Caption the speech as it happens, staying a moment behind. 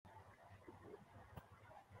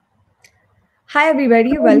Hi,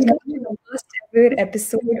 everybody. Welcome to the first ever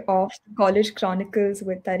episode of College Chronicles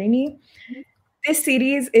with Tarini. This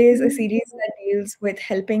series is a series that deals with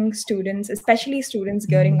helping students, especially students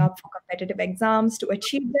gearing up for competitive exams, to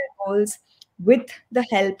achieve their goals with the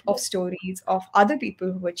help of stories of other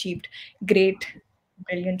people who achieved great,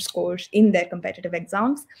 brilliant scores in their competitive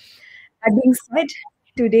exams. That being said,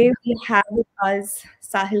 today we have with us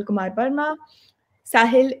Sahil Kumar Verma.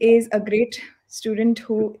 Sahil is a great student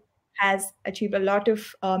who has achieved a lot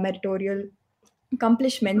of meritorial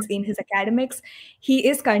accomplishments in his academics. He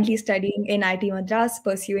is currently studying in IIT Madras,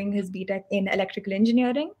 pursuing his BTech in electrical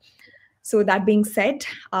engineering. So, that being said,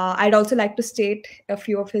 I'd also like to state a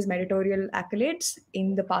few of his meritorial accolades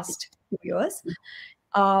in the past few years.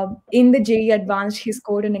 In the JEE Advanced, he's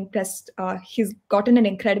gotten an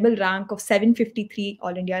incredible rank of 753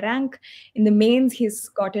 All India rank. In the mains, he's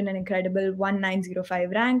gotten an incredible 1905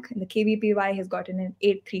 rank. In the KVPY, he's gotten an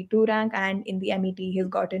 832 rank, and in the MET, he's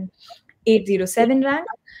gotten 807 rank.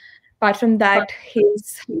 Apart from that,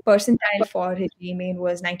 his percentile for his JEE Main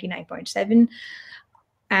was 99.7.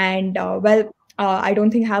 And I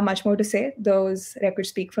don't think I have much more to say. Those records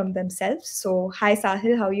speak from themselves. So, hi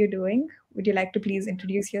Sahil, how are you doing? Would you like to please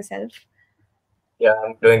introduce yourself? Yeah,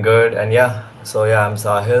 I'm doing good. And I'm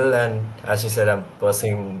Sahil, and as you said,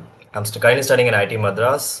 currently studying in IIT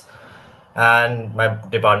Madras, and my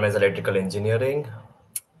department is electrical engineering,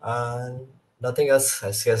 and nothing else.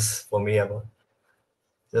 I guess for me, I'm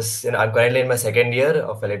currently in my second year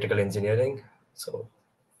of electrical engineering, so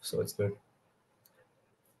it's good.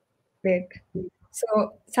 Great.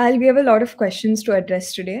 So, Sahil, we have a lot of questions to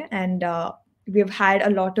address today, and we've had a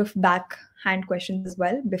lot of backhand questions as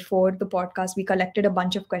well. Before the podcast, we collected a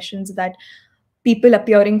bunch of questions that people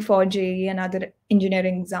appearing for JEE and other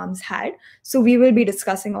engineering exams had. So, we will be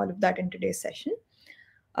discussing all of that in today's session.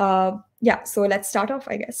 Yeah, so let's start off,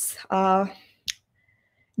 I guess. Do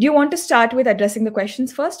you want to start with addressing the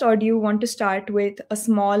questions first, or do you want to start with a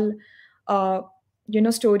small uh,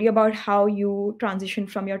 story about how you transitioned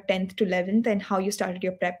from your 10th to 11th and how you started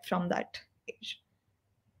your prep from that age?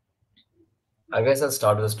 I guess I'll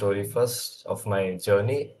start with the story first of my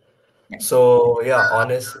journey. Yeah. So yeah,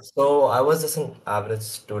 honest. So I was just an average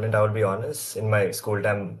student, I would be honest. In my school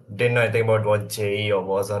time, didn't know anything about what JEE or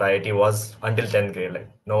IIT was until 10th grade. Like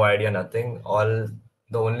no idea, nothing. The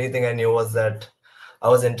only thing I knew was that I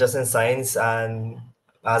was interested in science, and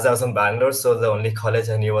as I was in Bangalore, so the only college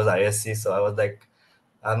I knew was ISC. So I was like,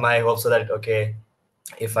 my hopes were that okay,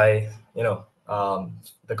 if I,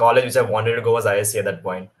 the college which I wanted to go was ISC at that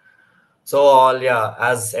point. So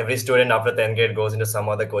as every student after 10th grade goes into some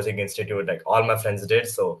other coaching institute, like all my friends did.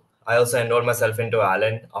 So I also enrolled myself into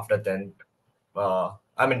Allen after 10th.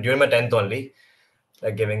 During my 10th only,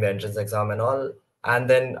 like giving the entrance exam and all. And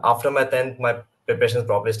then after my 10th, my preparations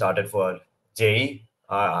properly started for JEE.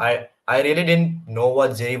 I really didn't know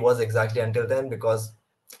what JEE was exactly until then, because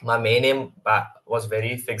my main aim was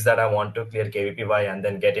very fixed that I want to clear KVPY and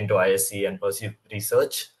then get into ISC and pursue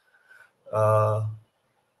research. Uh,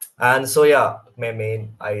 and so my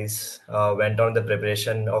main eyes went on the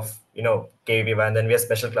preparation of KVPY, and then we have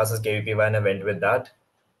special classes KVPY, and I went with that.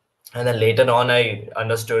 And then later on, I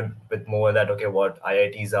understood with more that okay, what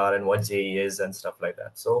IITs are and what JEE is and stuff like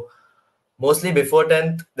that. So mostly before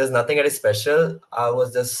 10th, there's nothing very special. I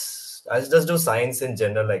just do science in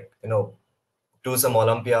general, like do some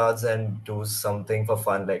Olympiads and do something for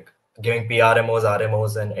fun, like giving PRMOs,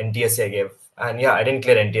 RMOs, and NTSC I gave. And yeah, I didn't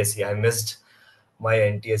clear NTSC. I missed my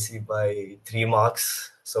NTSC by 3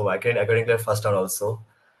 marks, so I couldn't clear first round also.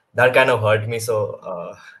 That kind of hurt me.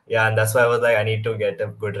 So and that's why I was like, I need to get a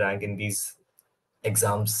good rank in these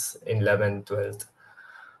exams in 11th, 12th.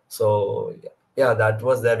 So yeah, that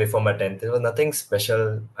was there before my 10th. There was nothing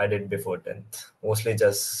special I did before 10th. Mostly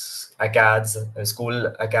just acads,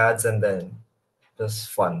 school acads, and then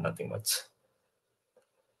just fun, nothing much.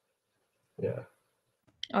 Yeah.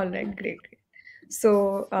 All right, great.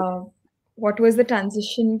 So, what was the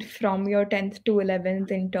transition from your 10th to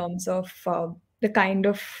 11th in terms of the kind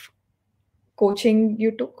of coaching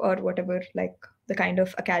you took, or whatever, like the kind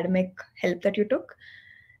of academic help that you took?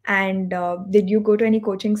 And did you go to any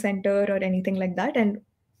coaching center or anything like that? And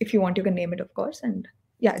if you want, you can name it, of course. And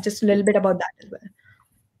yeah, just a little bit about that as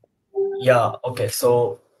well. Yeah, okay.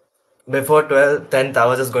 So before 12th, 10th, I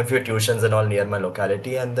was just going for tuitions and all near my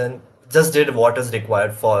locality, and then just did what is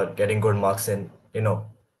required for getting good marks in,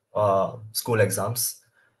 school exams.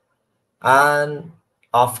 And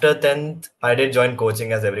after 10th, I did join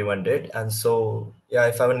coaching as everyone did. And so, yeah,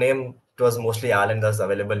 if I would name, it was mostly Allen that's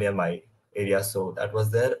available near my area. So that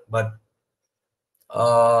was there. But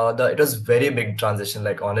it was very big transition.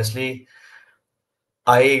 Like, honestly,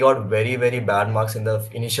 I got very, very bad marks in the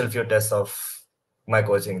initial few tests of my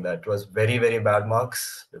coaching. That was very, very bad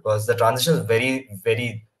marks because the transition is very,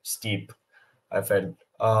 very steep. I felt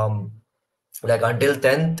like until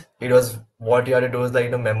 10th, it was what you had to do is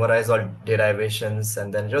like memorize all derivations,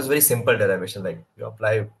 and then it was very simple derivation. Like you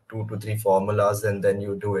apply 2 to 3 formulas and then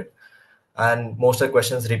you do it, and most of the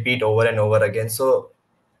questions repeat over and over again. So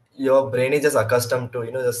your brain is just accustomed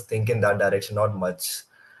to just think in that direction, not much.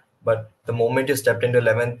 But the moment you stepped into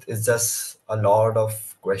 11th, it's just a lot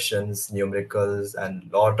of questions, numericals,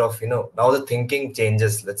 and lot of now the thinking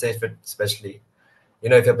changes. Let's say if it especially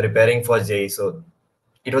if you're preparing for JEE, so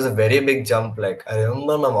it was a very big jump. Like I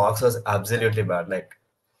remember my marks was absolutely bad. Like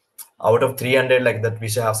out of 300, like that we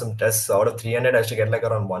should have some tests. Out of 300, I should get like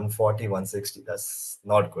around 140, 160. That's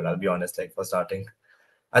not good, I'll be honest, like for starting.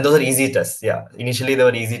 And those are easy tests. Yeah. Initially they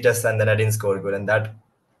were easy tests and then I didn't score good. And that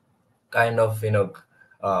kind of,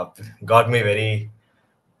 uh, got me very,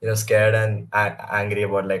 scared and angry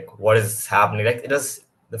about like what is happening. Like it was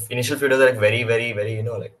the initial few days were like very, very, very,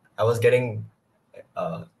 like I was getting,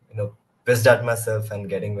 uh, pissed at myself and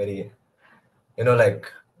getting very, like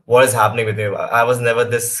what is happening with me. I was never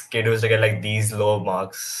this kid who used to get like these low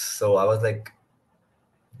marks. So I was like,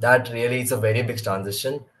 that really is a very big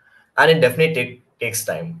transition, and it definitely takes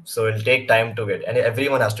time. So it'll take time to get, and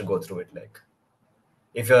everyone has to go through it. Like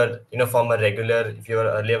if you're from a regular, if you were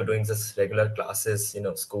earlier doing just regular classes,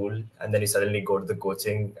 school, and then you suddenly go to the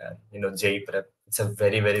coaching and JEE prep, it's a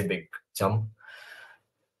very, very big jump,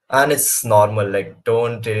 and it's normal. Like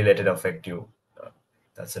don't really let it affect you.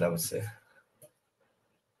 That's what I would say.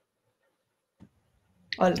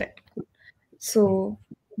 All right. So,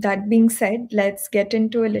 that being said, let's get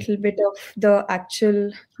into a little bit of the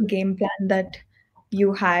actual game plan that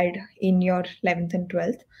you had in your 11th and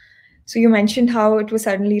 12th. So, you mentioned how it was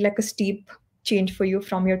suddenly like a steep change for you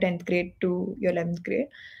from your 10th grade to your 11th grade.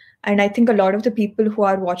 And I think a lot of the people who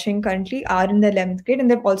are watching currently are in the 11th grade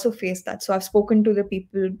and they've also faced that. So, I've spoken to the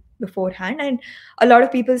people beforehand, and a lot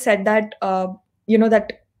of people said that,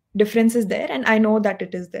 that difference is there, and I know that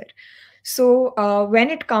it is there. So,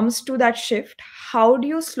 when it comes to that shift, how do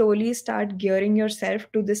you slowly start gearing yourself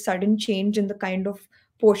to this sudden change in the kind of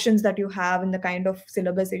portions that you have and the kind of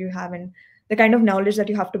syllabus that you have and the kind of knowledge that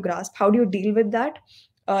you have to grasp? How do you deal with that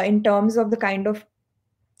in terms of the kind of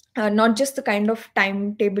not just the kind of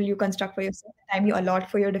timetable you construct for yourself, the time you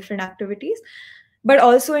allot for your different activities, but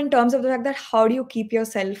also in terms of the fact that how do you keep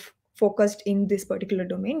yourself focused in this particular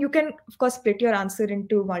domain? You can, of course, split your answer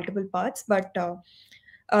into multiple parts, but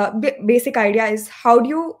basic idea is how do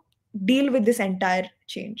you deal with this entire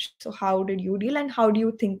change? So, how did you deal, and how do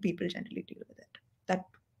you think people generally deal with it? That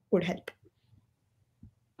would help.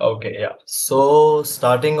 Okay, yeah. So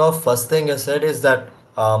starting off, first thing you said is that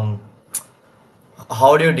how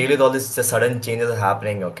do you deal with all these sudden changes that are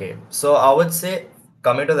happening? Okay, so I would say,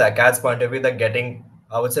 coming to the acad's point of view, that getting,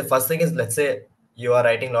 I would say first thing is, let's say you are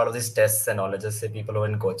writing a lot of these tests and all. Let's just say people who are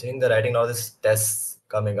in coaching, they're writing all these tests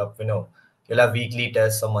coming up. You'll have weekly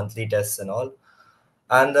tests or monthly tests and all,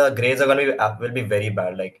 and the grades are gonna be will be very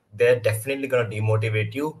bad. Like they're definitely gonna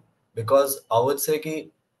demotivate you, because I would say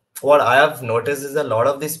ki, what I have noticed is a lot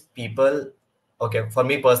of these people. Okay, for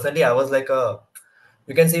me personally, I was like a,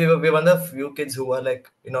 you can see we were one of the few kids who were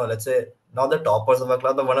like, let's say not the toppers of our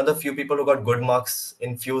class, but one of the few people who got good marks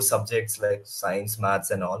in few subjects like science,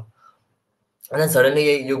 maths, and all. And then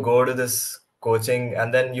suddenly you go to this coaching,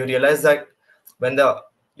 and then you realize that when the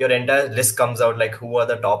your entire list comes out, like who are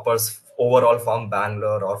the toppers overall from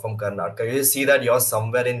Bangalore or from Karnataka, you see that you're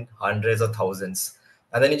somewhere in hundreds or thousands,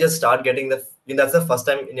 and then you just start getting that's the first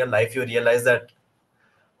time in your life you realize that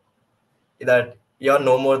you're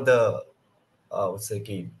no more the what's the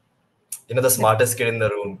key, the smartest kid in the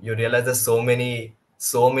room. You realize there's so many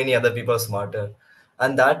other people smarter,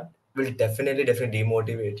 and that will definitely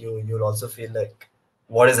demotivate you. You'll also feel like,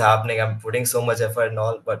 what is happening? I'm putting so much effort and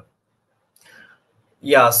all, but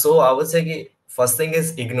yeah. So I would say first thing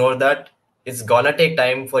is ignore that. It's gonna take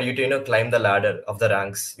time for you to climb the ladder of the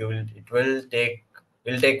ranks.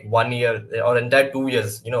 It'll take 1 year or entire 2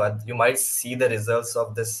 years. And you might see the results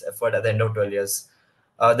of this effort at the end of 12 years,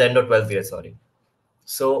 the end of 12th year, sorry.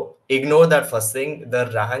 So ignore that first thing. The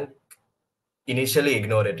rank, initially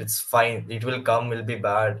ignore it. It's fine. It will come, will be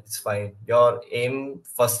bad. It's fine. Your aim,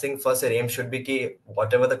 first thing first, your aim should be key.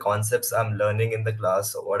 Whatever the concepts I'm learning in the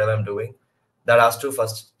class or whatever I'm doing, that has to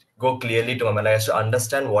first go clearly to my mind. I have to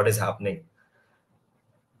understand what is happening.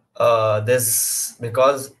 This,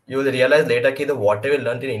 because you will realize later that the whatever you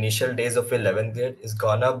learned in initial days of your 11th grade is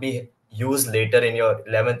gonna be used later in your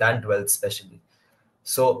 11th and 12th especially.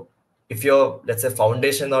 So if your, let's say,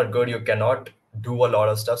 foundation not good, you cannot do a lot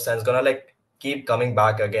of stuff. So it's gonna like keep coming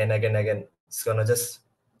back again. It's gonna just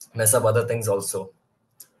mess up other things also.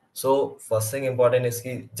 So first thing important is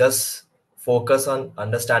ki just focus on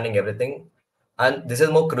understanding everything. And this is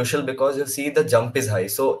more crucial because you see the jump is high.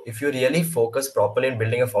 So if you really focus properly in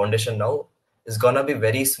building a foundation now, it's gonna be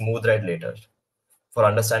very smooth right later for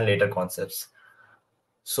understanding later concepts.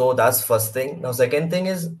 So that's first thing. Now second thing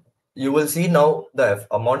is you will see now the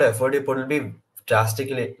amount of effort you put will be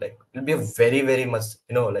drastically like it'll be a very much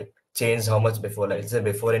like change how much before, like say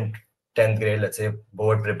before in 10th grade, let's say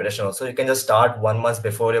board preparation also you can just start 1 month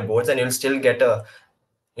before your boards and you'll still get a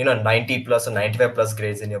 90 plus or 95 plus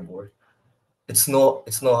grades in your board. It's not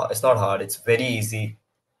hard, it's very easy.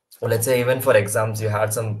 Let's say even for exams you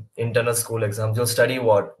had some internal school exams, you'll study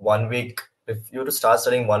what 1 week, if you were to start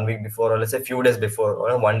studying 1 week before or let's say few days before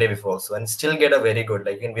or one day before, so and still get a very good,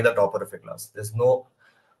 like you can be the topper of your class. There's no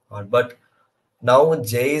hard. But now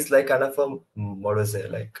J is like kind of a what do I say,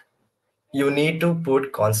 like you need to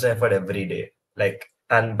put constant effort every day, like,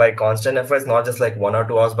 and by constant effort it's not just like 1 or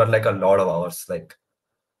 2 hours but like a lot of hours. Like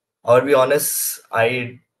I'll be honest,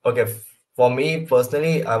 okay, for me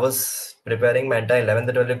personally, I was preparing my entire 11th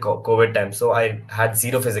and 12th COVID time. So I had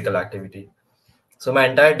zero physical activity. So my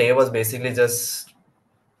entire day was basically just,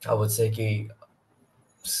 I would say,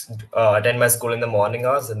 attend my school in the morning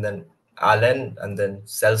hours and then Allen and then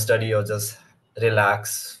self study or just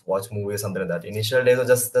relax, watch movies, something like that. Initial days were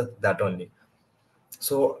just that only.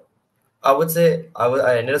 So I would say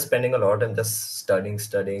I ended up spending a lot of time just studying,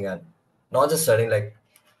 and not just studying, like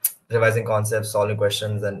revising concepts, solving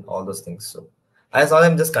questions, and all those things. So I saw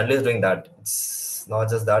them just continuously doing that. It's not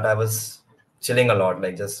just that I was chilling a lot,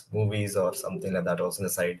 like just movies or something like that also on the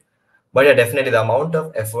side. But yeah, definitely the amount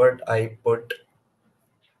of effort I put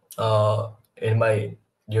in my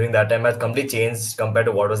during that time has completely changed compared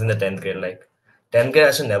to what was in the 10th grade. Like 10th grade,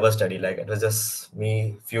 I should never study. Like it was just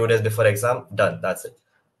me few days before exam, done. That's it.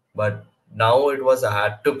 But now it was I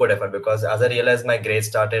had to put effort because as I realized my grades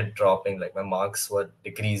started dropping, like my marks were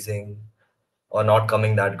decreasing or not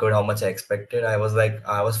coming that good how much I expected. I was like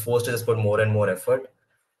I was forced to just put more and more effort.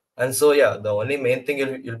 And so yeah, the only main thing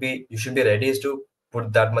you should be ready is to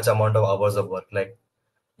put that much amount of hours of work. Like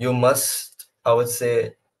you must, I would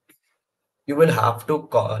say, you will have to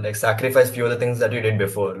like sacrifice few of the things that you did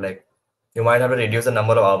before. Like you might have to reduce the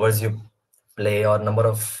number of hours you play or number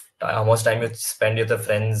of how much time you spend with your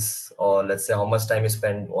friends, or let's say how much time you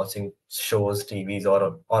spend watching shows, TVs,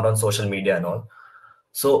 or on social media and all.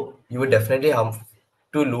 So you would definitely have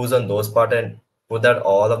to lose on those part and put that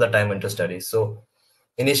all of the time into studies. So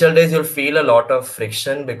initial days you'll feel a lot of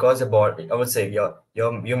friction because your body, I would say,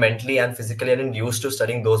 you mentally and physically aren't used to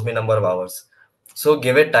studying those many number of hours. So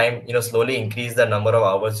give it time, slowly increase the number of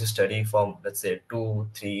hours you study from, let's say, 2,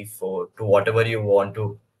 3, 4 to whatever you want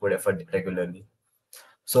to put effort regularly.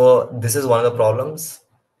 So this is one of the problems.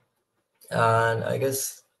 And I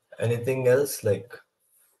guess anything else, like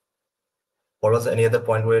what was any other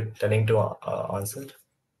point we're telling to answer?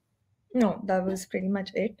 No, that was pretty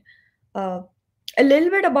much it. Uh, a little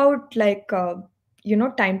bit about like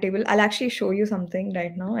timetable. I'll actually show you something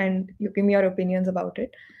right now, and you give me your opinions about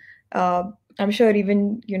it. I'm sure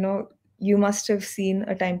even you must have seen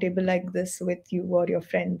a timetable like this with you or your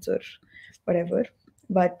friends or whatever.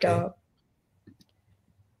 But Okay.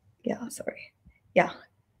 yeah, sorry. Yeah,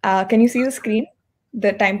 can you see the screen?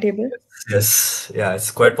 The timetable. Yes. Yeah,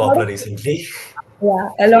 it's quite popular recently. Yeah,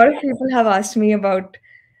 a lot of people have asked me about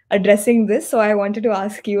addressing this, so I wanted to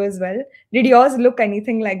ask you as well. Did yours look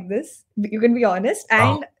anything like this? You can be honest, Oh,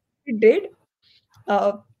 and it did,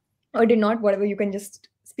 uh, or did not. Whatever, you can just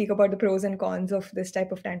speak about the pros and cons of this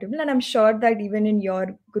type of timetable. And I'm sure that even in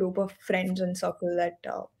your group of friends and circle that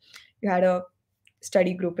you had a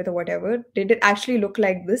study group with or whatever, did it actually look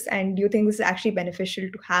like this? And do you think this is actually beneficial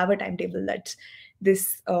to have a timetable that's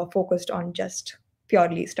this focused on just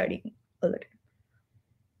purely studying all the time?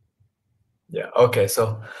 yeah. Okay.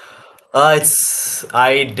 So, it's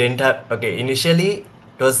I didn't have. Okay, initially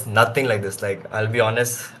it was nothing like this. Like I'll be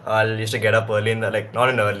honest, I used to get up early in the, like not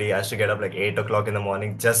in early. I used to get up like 8 o'clock in the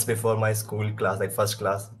morning just before my school class, like first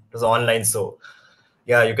class. It was online, so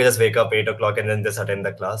yeah, you can just wake up 8 o'clock and then just attend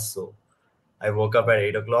the class. So I woke up at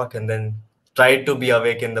 8 o'clock and then tried to be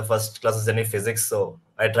awake in the first classes in physics. So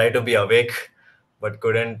I tried to be awake, but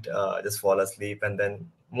couldn't just fall asleep. And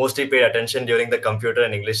then mostly paid attention during the computer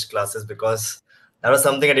and English classes because that was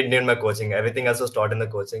something I didn't do in my coaching. Everything else was taught in the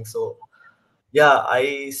coaching. So yeah,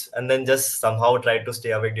 and then just somehow tried to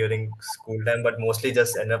stay awake during school time, but mostly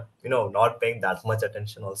just end up, not paying that much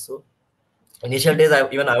attention also. Initial days, I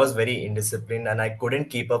was very indisciplined and I couldn't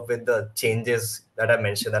keep up with the changes that I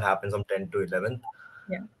mentioned that happens from 10 to 11.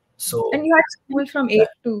 Yeah. So And you had school from 8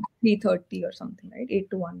 to 3:30 or something, right? 8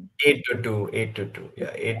 to 1. 8 to 2, 8 to 2.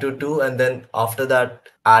 Yeah, 8 to 2. And then after that,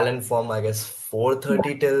 Allen form, I guess, Yeah.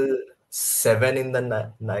 4:30 till 7 in the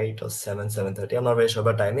night or 7, 7:30. I'm not very sure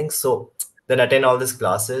about timing. So then attend all these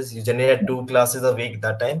classes. You generally had two classes a week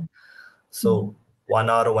that time. Mm. So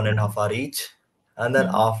 1 hour, 1.5 hour each. And then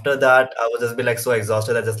Mm. after that, I would just be like so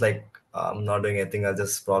exhausted. I just like, I'm not doing anything. I'll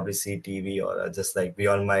just probably see TV or I'll just like be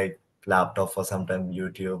on my laptop for some time,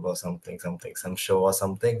 YouTube or something, some show or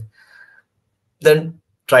something. Then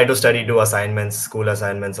try to study, do assignments, school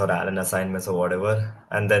assignments or Allen assignments or whatever,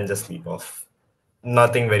 and then just sleep off.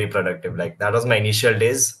 Nothing very productive. Like that was my initial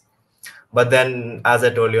days. But then, as I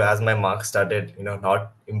told you, as my marks started,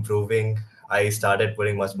 not improving, I started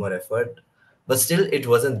putting much more effort. But still, it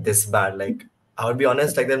wasn't this bad. Like I would be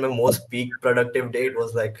honest, like then my most peak productive day it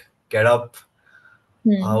was like get up, I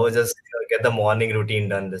Mm. would just get the morning routine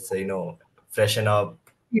done. Let's say, freshen up.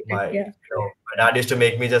 Yeah. My dad used to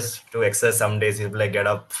make me just to exercise some days. He'd be like, get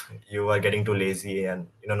up, you are getting too lazy and,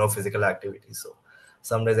 no physical activity. So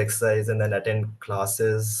some days exercise and then attend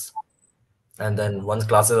classes. And then once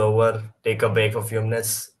class is over, take a break for a few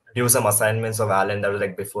minutes, do some assignments of Alan that was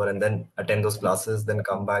like before, and then attend those classes, then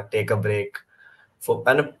come back, take a break for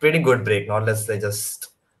and a pretty good break, not let's say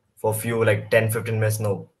just for a few like 10, 15 minutes,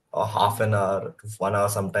 no, or half an hour to 1 hour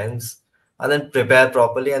sometimes, and then prepare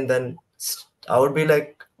properly, and then I would be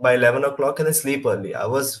like by 11 o'clock and then sleep early. I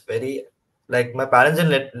was very like my parents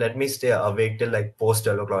didn't let me stay awake till like post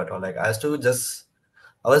 12 o'clock at all. Like I used to just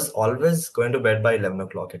I was always going to bed by 11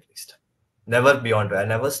 o'clock at least. Never beyond 12. I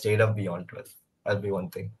never stayed up beyond 12. That'll be one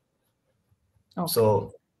thing. Okay.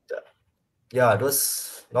 So yeah, it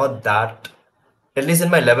was not that. At least in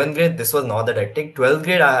my 11th grade, this was not that hectic. 12th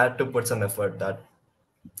grade, I had to put some effort. That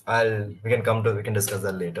we can discuss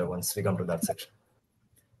that later once we come to that section.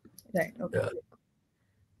 Right. Okay. Yeah.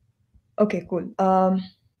 Okay, cool.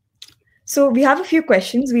 So we have a few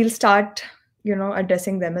questions. We'll start,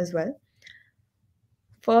 addressing them as well.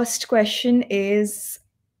 First question is,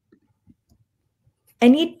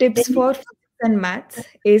 any tips for physics and maths?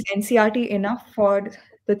 Is NCRT enough for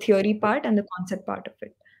the theory part and the concept part of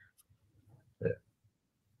it? Yeah.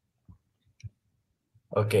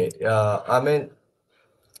 Okay. Yeah. I mean,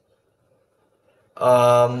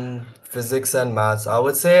 physics and maths. I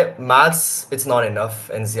would say maths, it's not enough,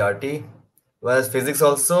 NCRT. Whereas physics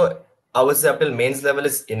also, I would say up till mains level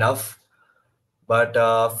is enough. But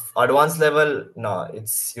advanced level, no,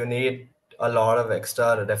 it's you need a lot of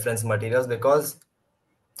extra reference materials because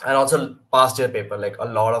and also past year paper, like a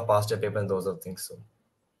lot of past year paper and those are things. So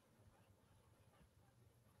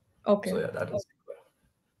Okay. yeah, that was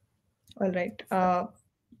All right.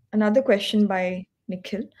 Another question by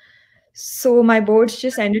Nikhil. So my boards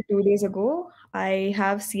just ended 2 days ago. I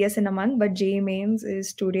have CS in a month, but JEE Mains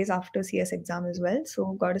is 2 days after CS exam as well.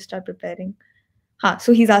 So got to start preparing.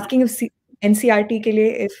 So he's asking if NCRT ke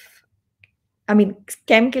liye, I mean,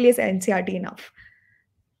 Chem ke liye is NCRT enough?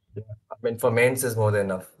 yeah. I mean for mains is more than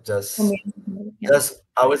enough. For Just mains, yeah. just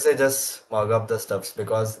I would say just mug up the stuffs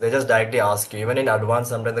because they just directly ask you. Even in advance,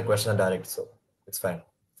 sometimes the question are direct, so it's fine.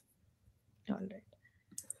 All right.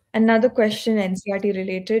 Another question, NCRT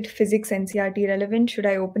related. Physics NCRT relevant? Should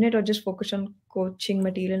I open it or just focus on coaching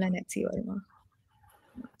material and HC Verma?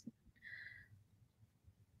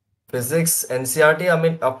 Physics, NCRT, I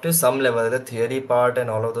mean, up to some level, the theory part and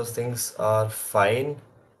all of those things are fine.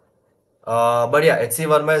 But yeah, HC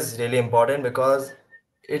Verma is really important because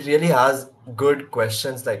it really has good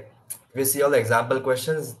questions. Like, we see all the example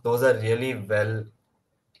questions, those are really well,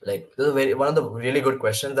 like, those are one of the really good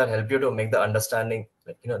questions that help you to make the understanding,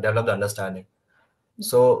 like, develop the understanding.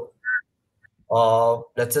 So,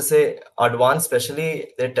 let's just say advanced,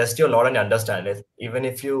 especially, they test you a lot on your understanding. Even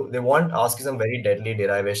if they won't ask you some very deadly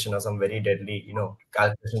derivation or some very deadly,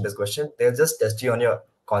 calculation this question, they'll just test you on your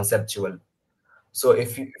conceptual. So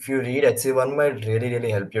if you read HC1 might really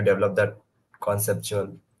really help you develop that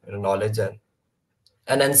conceptual knowledge and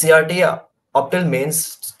NCRT up till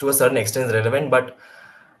mains to a certain extent is relevant, but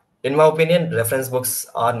in my opinion, reference books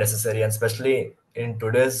are necessary, and especially in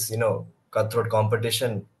today's cutthroat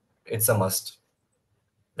competition, it's a must.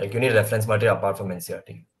 Like you need reference material apart from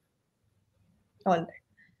NCRT. All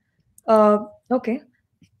right. Okay.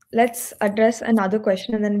 Let's address another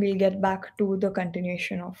question and then we'll get back to the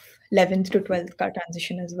continuation of 11th to 12th ka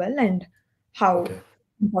transition as well and how Okay.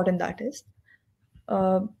 important that is.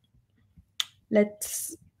 Uh,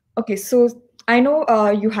 let's Okay, so I know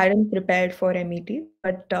you hadn't prepared for MET,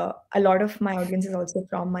 but a lot of my audience is also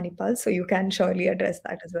from Manipal, so you can surely address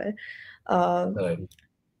that as well. Uh, All right.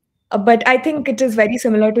 but I think it is very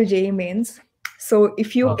similar to JEE Mains. So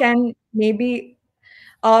if you Okay. can maybe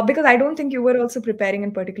Because I don't think you were also preparing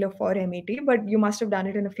in particular for MET, but you must have done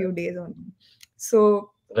it in a few days only.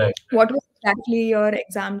 So, Right. what was exactly your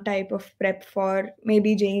exam type of prep for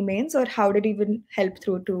maybe JEE Mains, or how did it even help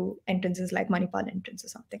through to entrances like Manipal entrance or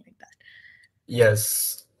something like that?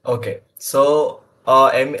 Yes. Okay. So,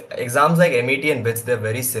 exams like MET and BITS, they're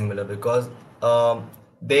very similar because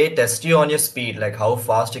they test you on your speed, like how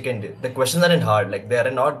fast you can do. The questions aren't hard. Like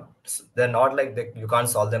they're not like you can't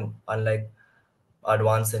solve them, unlike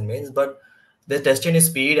advanced and mains. But they test you in your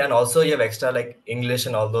speed, and also you have extra like English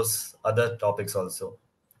and all those other topics also.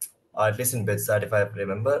 At least in BITS, that if I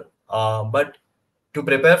remember. But to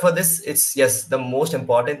prepare for this, it's yes, the most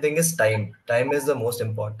important thing is time. Time is the most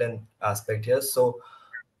important aspect here. So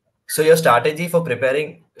your strategy for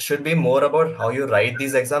preparing should be more about how you write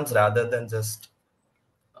these exams rather than just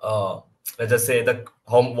uh, let's just say the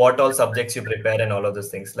how what all subjects you prepare and all of those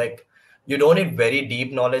things. Like you don't need very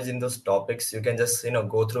deep knowledge in those topics. You can just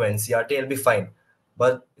go through NCRT, it'll be fine.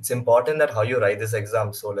 But it's important that how you write this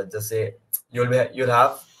exam. So let's just say you'll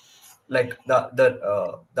have like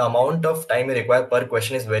the amount of time you require per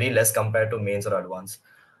question is very less compared to mains or advanced.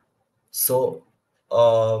 So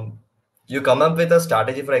you come up with a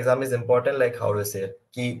strategy for exam is important. Like how to say it?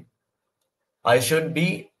 Ki, I should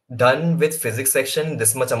be done with physics section in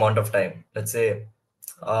this much amount of time. Let's say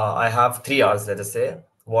I have 3 hours. Let us say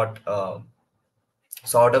what.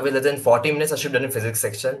 So out of it, let's say in 40 minutes I should be done in physics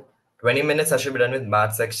section. 20 minutes I should be done with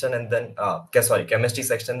math section, and then chemistry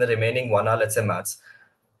section. The remaining 1 hour, let's say maths.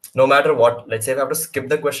 No matter what, let's say if I have to skip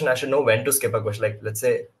the question, I should know when to skip a question. Like let's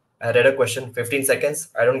say I read a question, 15 seconds,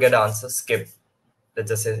 I don't get an answer, skip. Let's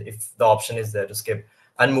just say if the option is there to skip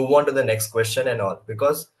and move on to the next question and all.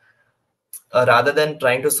 Because rather than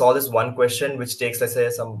trying to solve this one question which takes let's say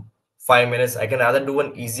some 5 minutes, I can rather do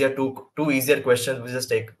an easier two easier questions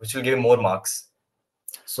which will give more marks.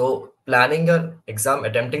 So planning your exam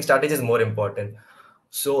attempting strategy is more important.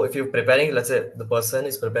 So if you're preparing, let's say the person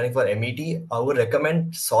is preparing for MET, I would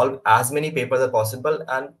recommend solve as many papers as possible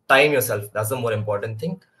and time yourself. That's the more important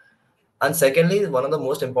thing. And secondly, one of the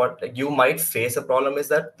most important, like you might face a problem is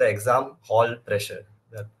that the exam hall pressure.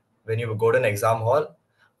 That when you go to an exam hall,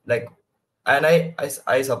 like, and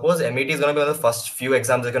I suppose MET is going to be one of the first few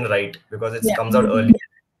exams you can write because it Yeah, comes out early.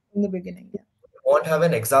 in the beginning. Yeah. Won't have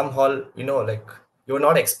an exam hall, like you will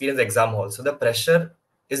not experience exam hall. So the pressure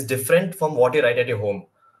is different from what you write at your home.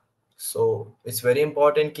 So it's very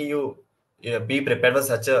important that you be prepared for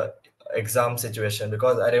such a exam situation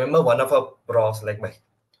because I remember one of our profs, like my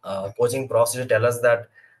coaching profs, used to tell us that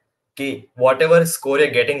whatever score you're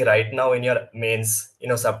getting right now in your mains,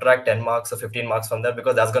 subtract 10 marks or 15 marks from that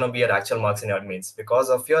because that's going to be your actual marks in your mains because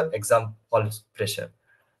of your exam hall pressure.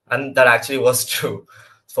 And that actually was true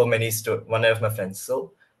for one of my friends.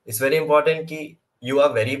 So it's very important that you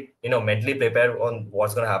are very, mentally prepared on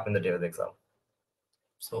what's going to happen the day of the exam.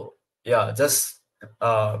 So yeah, just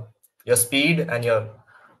your speed and your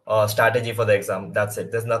strategy for the exam. That's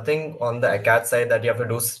it. There's nothing on the ACAT side that you have to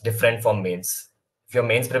do different from mains. If your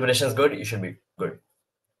mains preparation is good, you should be good.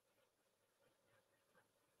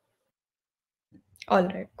 All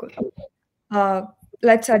right, cool. Uh,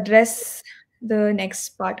 let's address the next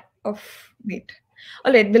part of wait.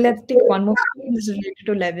 All right, well, let's take one more question. This is related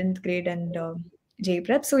to 11th grade and J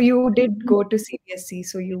prep. So you did go to CBSE.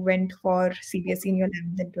 So you went for CBSE in your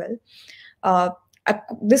 11th and 12th. Uh,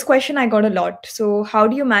 this question I got a lot. So how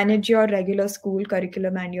do you manage your regular school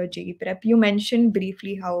curriculum and your JEE prep? You mentioned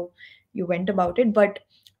briefly how you went about it, but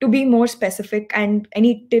to be more specific and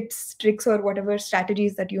any tips, tricks, or whatever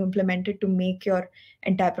strategies that you implemented to make your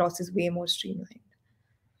entire process way more streamlined.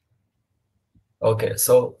 Okay,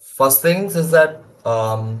 so first things is that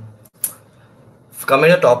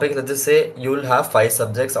coming to topic, let's just say you will have 5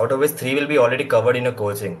 subjects, out of which 3 will be already covered in your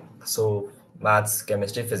coaching. So maths,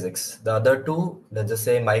 chemistry, physics. The other 2, let's just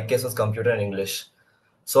say in my case was computer and English.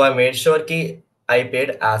 So I made sure ki I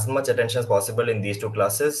paid as much attention as possible in these 2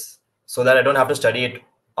 classes so that I don't have to study it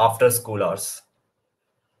after school hours.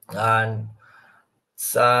 And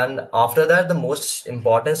and after that, the most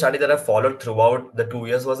important study that I followed throughout the 2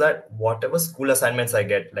 years was that whatever school assignments I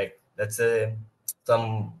get, like let's say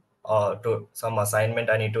some to some assignment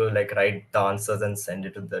I need to like write the answers and send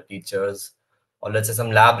it to the teachers, or let's say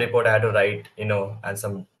some lab report I had to write, and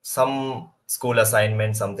some school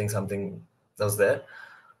assignment, something that was there.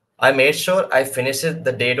 I made sure I finished it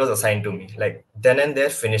the day it was assigned to me, like then and there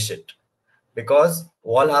finish it. Because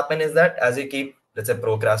what will happen is that as you keep, let's say,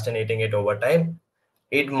 procrastinating it over time,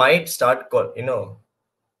 it might start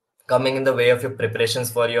coming in the way of your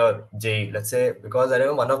preparations for your JEE. Let's say, because I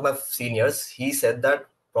remember one of my seniors, he said that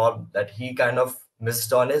he kind of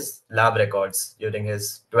missed on his lab records during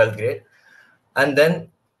his 12th grade. And then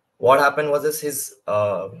what happened was this, his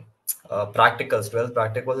practicals, 12th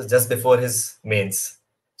practicals was just before his mains.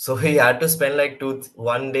 So he had to spend like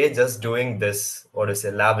 1 day just doing this, what to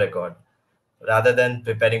say, lab record, rather than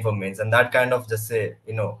preparing for mains. And that kind of just say,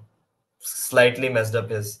 slightly messed up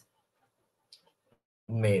his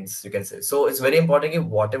mains, you can say. So it's very important if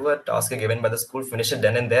whatever task are given by the school, finish it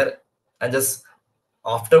then and there, and just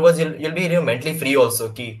afterwards you'll be mentally free also.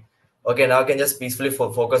 Ki, okay, now I can just peacefully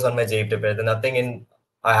focus on my JEE prepare. There's nothing in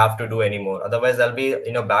I have to do anymore. Otherwise, I'll be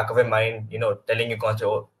back of my mind, telling you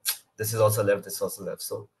constantly, oh, this is also left, this is also left.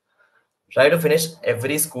 So try to finish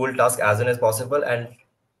every school task as soon as possible, and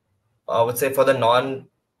I would say for the non,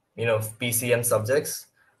 PCM subjects,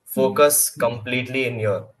 focus completely in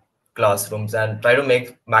your classrooms and try to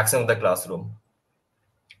make maximum of the classroom,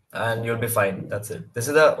 and you'll be fine. That's it. This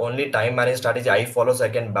is the only time management strategy I follow, so I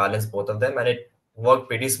can balance both of them, and it worked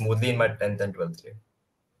pretty smoothly in my 10th and 12th grade.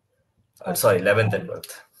 Awesome. Sorry, 11th and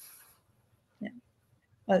 12th. Yeah.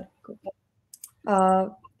 Well,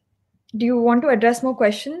 cool. Do you want to address more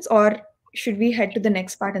questions, or should we head to the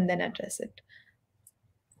next part and then address it?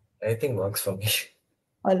 Anything works for me.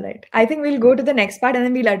 All right. I think we'll go to the next part and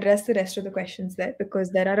then we'll address the rest of the questions there,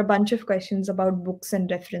 because there are a bunch of questions about books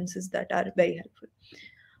and references that are very helpful.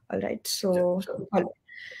 All right. So, Sure. all right.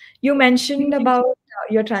 You mentioned about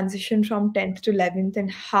your transition from 10th to 11th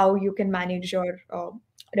and how you can manage your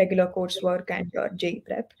regular coursework and your JEE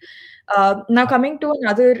prep. Now, coming to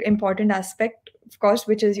another important aspect, of course,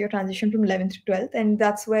 which is your transition from 11th to 12th. And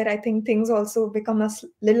that's where I think things also become a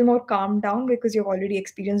little more calmed down, because you've already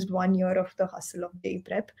experienced 1 year of the hustle of JEE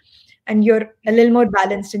prep and you're a little more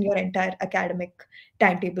balanced in your entire academic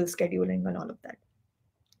timetable scheduling and all of that.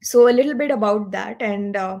 So, a little bit about that.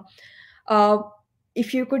 And uh,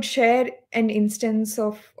 if you could share an instance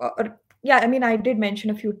of, yeah, I mean, I did mention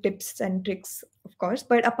a few tips and tricks, of course,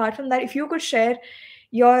 but apart from that, if you could share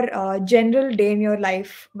your general day in your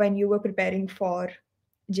life when you were preparing for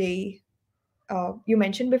JEE, you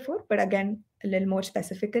mentioned before, but again, a little more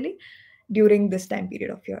specifically during this time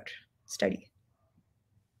period of your study.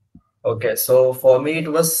 Okay, so for me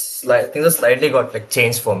it was like things slightly got like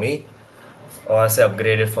changed for me, or say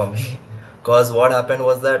upgraded for me. Because what happened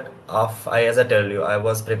was that as I tell you, I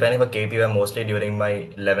was preparing for KPY mostly during my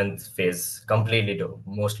 11th phase, completely to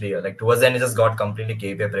mostly like towards the end, it just got completely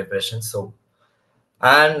KPY preparation. So,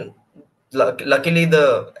 and luckily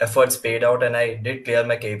the efforts paid out, and I did clear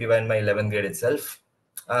my KPY in my 11th grade itself.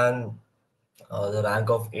 And the rank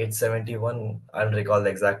of 871, I don't recall the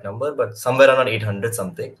exact number, but somewhere around 800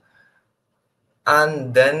 something.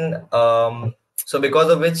 And then so because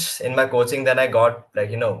of which in my coaching then I got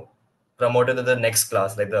like promoted to the next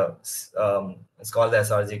class, like the it's called the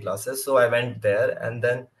SRG classes. So I went there, and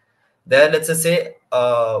then there, let's just say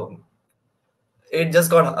it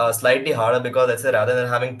just got slightly harder, because let's say rather than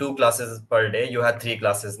having 2 classes per day, you had 3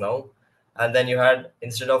 classes now. And then you had,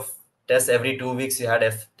 instead of tests every 2 weeks, you had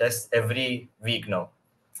tests every week now.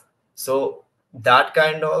 So that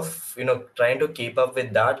kind of trying to keep up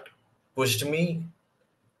with that pushed me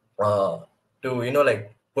uh, to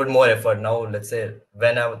like put more effort. Now let's say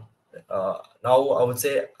when now I would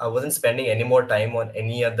say I wasn't spending any more time on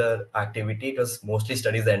any other activity. It was mostly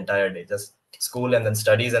studies the entire day, just school and then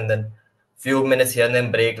studies, and then few minutes here and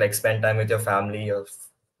then break, like spend time with your family,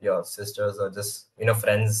 your sisters, or just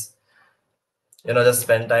friends. Just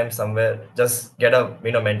spend time somewhere, just get a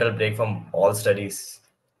mental break from all studies,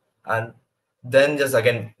 and then just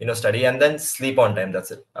again study and then sleep on time.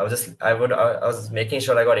 That's it. I was making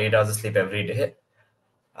sure I got 8 hours of sleep every day.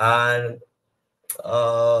 And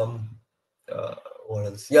um uh, what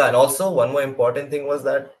else? Yeah, and also one more important thing was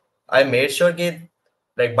that I made sure that,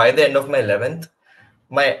 like, by the end of my 11th,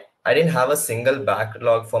 I didn't have a single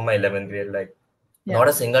backlog for my 11th grade, like Yeah. not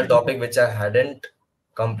a single topic which I hadn't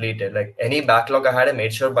completed. Like any backlog I had, I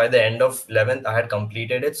made sure by the end of 11th I had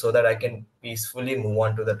completed it, so that I can peacefully move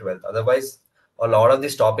on to the 12th. Otherwise, a lot of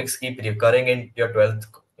these topics keep recurring in your 12th,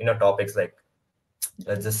 topics. Like,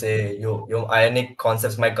 let's just say your ionic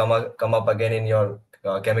concepts might come up again in your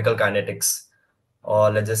chemical kinetics,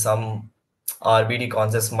 or let's just some RBD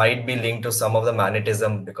concepts might be linked to some of the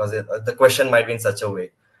magnetism, because the question might be in such a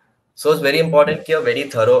way. So it's very important you're very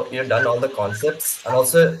thorough, you've done all the concepts, and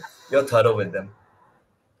also you're thorough with them,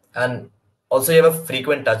 and also you have a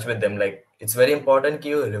frequent touch with them. Like, it's very important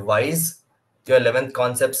you revise your 11th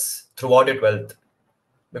concepts throughout your 12th,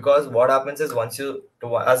 because what happens is once you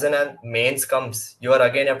to as in a mains comes, you are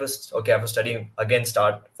again have to okay, have to study again,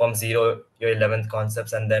 start from zero your 11th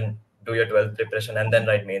concepts, and then do your 12th preparation, and then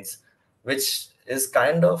write mains, which is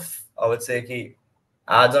kind of, I would say,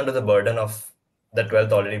 adds on to the burden of the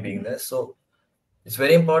 12th already being there. So it's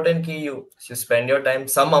very important that you spend your time,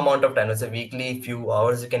 some amount of time, let's say weekly, few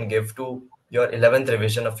hours you can give to your 11th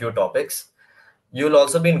revision of few topics. You'll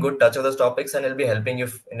also be in good touch with those topics and it'll be helping you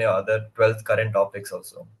in your other 12th current topics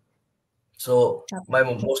also. So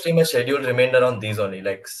mostly my schedule remained around these only,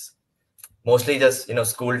 like mostly just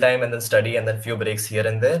school time and then study and then few breaks here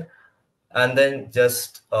and there. And then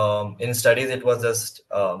just in studies it was just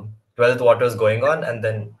 12th what was going on, and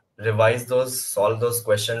then revise those, solve those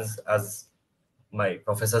questions as my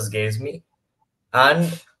professors gave me.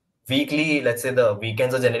 And weekly, let's say the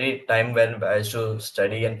weekends are generally time when I should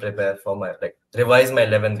study and prepare for my, like, revise my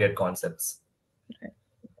 11th grade concepts.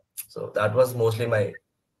 So that was mostly my,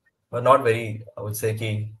 but not very, I would say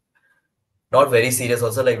key, not very serious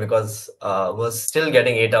also, like, because I was still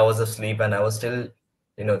getting 8 hours of sleep and I was still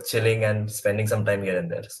chilling and spending some time here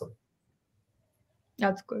and there. So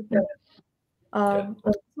That's good. yeah.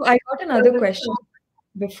 So I got another question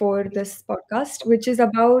before this podcast, which is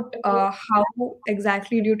about how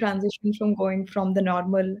exactly do you transition from going from the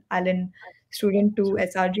normal Allen student to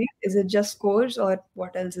SRG? Is it just scores or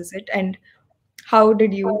what else is it? And how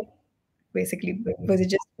did you basically, was it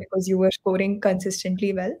just because you were scoring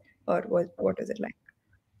consistently well, or what is it like?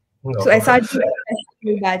 So No. SRG is a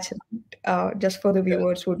special batch, just for the Yeah.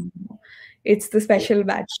 viewers who don't know. It's the special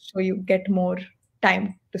batch, so you get more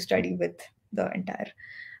time to study with the entire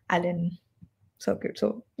Allen circuit.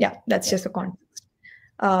 So yeah, that's just a context.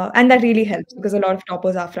 And that really helps because a lot of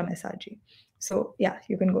toppers are from SRG. So yeah,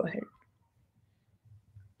 you can go ahead.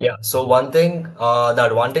 Yeah, so one thing, the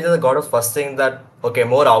advantage that I got of first thing that, okay,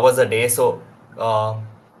 more hours a day. So,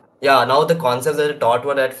 yeah, now the concepts that are taught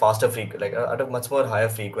were at faster frequency, like at a much more higher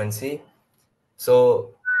frequency.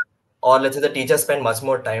 So, or let's say the teachers spend much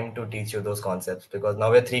more time to teach you those concepts, because now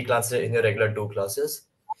we're three classes in your regular two classes.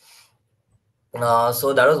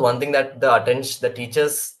 So that was one thing, that the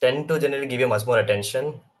teachers tend to generally give you much more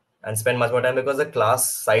attention and spend much more time because the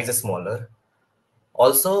class size is smaller.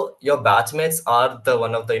 Also, your batchmates are the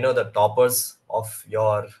one of the the toppers of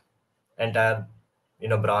your entire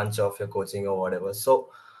branch of your coaching or whatever. So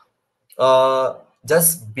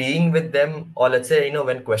just being with them, or let's say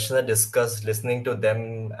when questions are discussed, listening to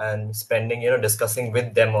them and spending discussing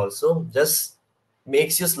with them also just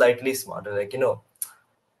makes you slightly smarter, like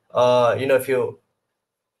if you,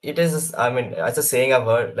 it is, I mean, it's a saying I've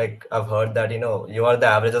heard, like I've heard that you are the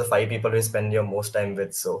average of the five people you spend your most time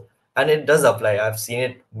with. So, and it does apply, I've seen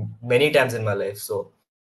it many times in my life. So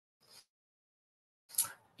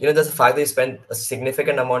just the fact that you spend a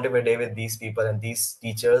significant amount of your day with these people and these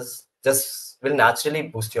teachers just will naturally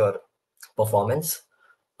boost your performance.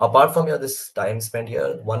 Apart from your this time spent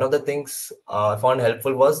here, one of the things I found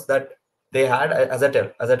helpful was that they had, as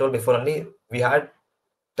I told before only, we had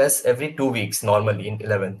tests every 2 weeks normally in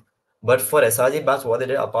 11th. But for SRG batch, what they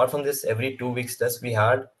did, apart from this every 2 weeks test, we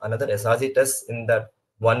had another SRG test in that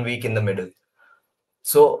 1 week in the middle.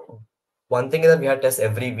 So one thing is that we had tests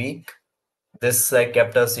every week. This like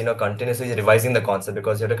kept us continuously revising the concept,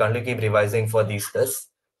 because you have to continually keep revising for these tests.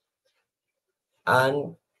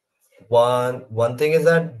 And one thing is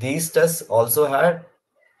that these tests also had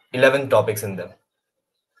 11 topics in them.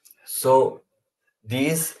 So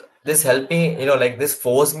this helped me, like this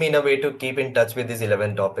forced me in a way to keep in touch with these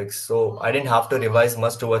 11 topics. So I didn't have to revise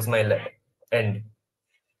much towards my end.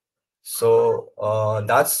 So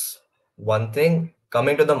that's one thing.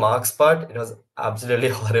 Coming to the marks part, it was absolutely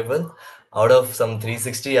horrible. Out of some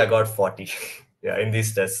 360, I got 40. Yeah, in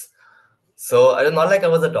these tests. So I was not like I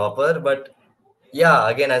was a topper, but yeah,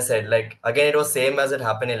 again I said, like, again it was same as it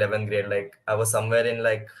happened in 11th grade. Like I was somewhere in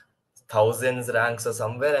like thousands ranks or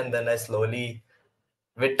somewhere, and then I slowly,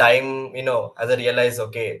 with time, as I realized,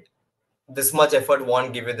 okay, this much effort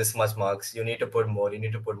won't give you this much marks. You need to put more. You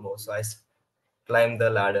need to put more. So I climbed the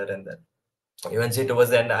ladder, and then eventually towards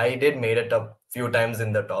the end, I did made it up few times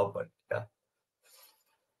in the top. But yeah,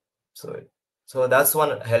 so so that's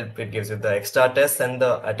one help it gives you, the extra tests and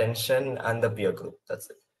the attention and the peer group. That's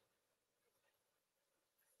it.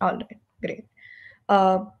 All right, great.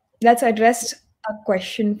 Uh, let's address a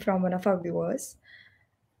question from one of our viewers.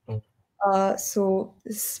 Mm. So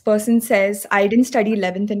this person says, I didn't study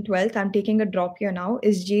 11th and 12th. I'm taking a drop year now.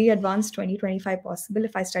 Is JEE Advanced 2025 possible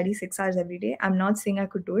if I study 6 hours every day? I'm not saying I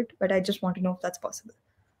could do it, but I just want to know if that's possible.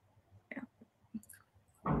 Yeah.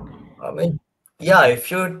 I mean, yeah, if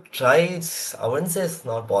you try, I wouldn't say it's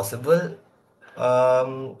not possible.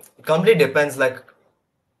 It completely depends. Like,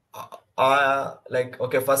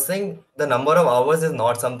 okay, first thing, the number of hours is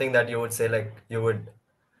not something that you would say like you would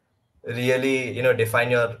really define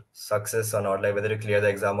your success or not, like whether you clear the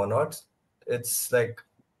exam or not. It's like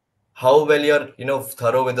how well you're,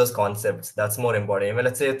 thorough with those concepts. That's more important. Even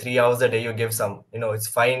let's say 3 hours a day you give some, it's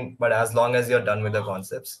fine, but as long as you're done with the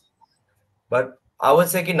concepts. But I would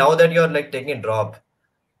say now that you're like taking a drop,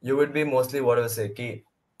 you would be mostly, what I would say,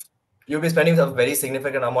 you'll be spending a very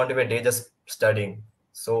significant amount of a day just studying.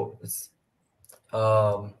 So it's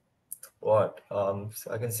um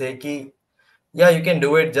so I can say yeah, you can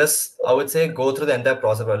do it. Just I would say go through the entire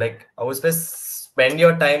process. Like I would say spend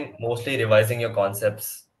your time mostly revising your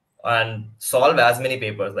concepts and solve as many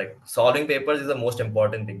papers. Like solving papers is the most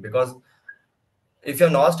important thing, because if you're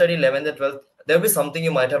not studying 11th and 12th, there'll be something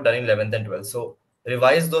you might have done in 11th and 12th. So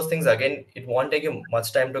revise those things again. It won't take you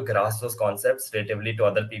much time to grasp those concepts relatively to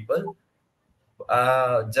other people.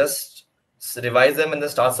 Just revise them and then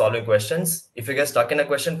start solving questions. If you get stuck in a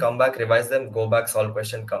question, come back, revise them, go back, solve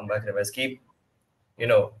question, come back, revise. Keep, you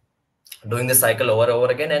know, doing the cycle over and over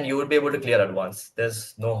again, and you will be able to clear at once.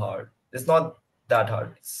 There's no hard. It's not that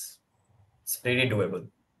hard. It's pretty doable,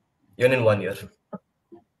 even in 1 year.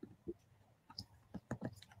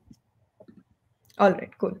 All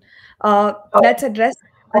right, cool. Let's address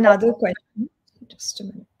another question. Just a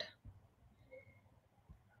minute.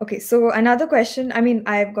 Okay, so another question. I mean,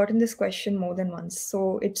 I've gotten this question more than once.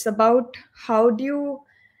 So it's about how do you,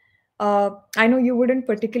 I know you wouldn't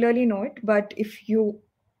particularly know it, but if you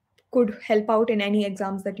could help out in any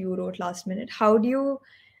exams that you wrote last minute, how do you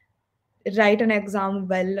write an exam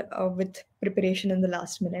well with preparation in the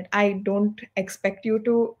last minute? I don't expect you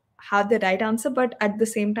to have the right answer, but at the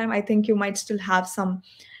same time, I think you might still have some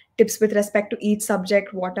tips with respect to each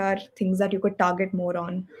subject. What are things that you could target more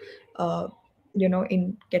on, uh,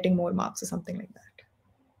 in getting more marks or something like that?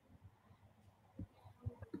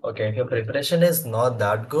 Okay, if your preparation is not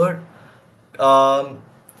that good,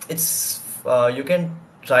 it's you can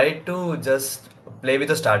try to just play with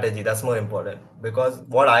the strategy. That's more important, because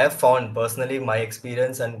what I have found personally, my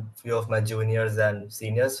experience and few of my juniors and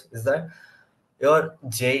seniors, is that your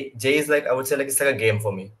J is like, I would say, like it's like a game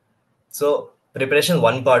for me. So preparation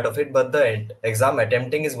one part of it, but the exam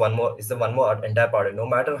attempting is the one more entire part. No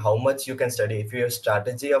matter how much you can study, if your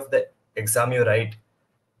strategy of the exam you write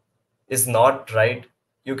is not right,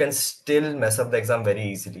 you can still mess up the exam very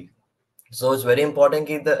easily. So it's very important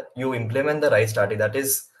that you implement the right strategy. That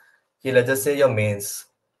is, let's just say your mains.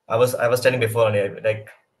 I was telling before, like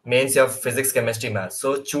mains, you have physics, chemistry, maths.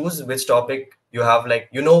 So choose which topic you have. Like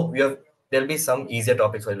you have, there'll be some easier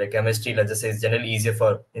topics for you. Like chemistry, let's just say, is generally easier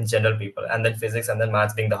for in general people, and then physics, and then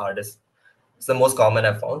maths being the hardest. It's the most common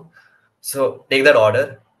I've found. So take that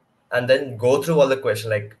order, and then go through all the question.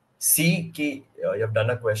 Like see, you have done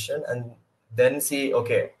a question, and then see.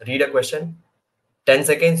 Okay, read a question. 10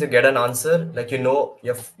 seconds you get an answer, like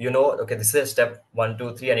okay, this is step 1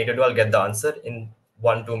 2 3 I need to do, I'll get the answer in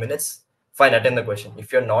 1 2 minutes. Fine, attend the question.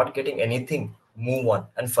 If you're not getting anything, move on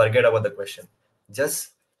and forget about the question. Just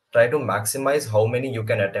try to maximize how many you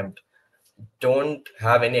can attempt. Don't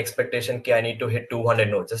have any expectation, okay, I need to hit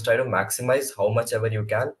 200. No, just try to maximize how much ever you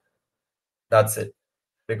can. That's it.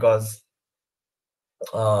 Because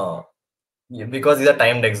uh because these are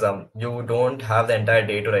timed exam, you don't have the entire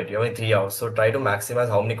day to write. You have only 3 hours, so try to maximize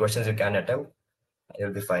how many questions you can attempt.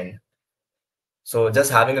 You'll be fine. So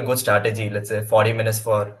just having a good strategy, let's say 40 minutes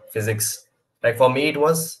for physics. Like for me, it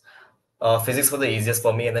was physics was the easiest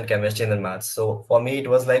for me, and then chemistry and then maths. So for me, it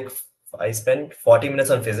was like I spent 40 minutes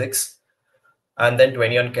on physics, and then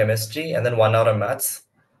 20 on chemistry, and then 1 hour on maths.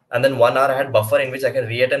 And then 1 hour I had buffer in which I can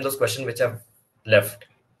reattempt those questions which I've left.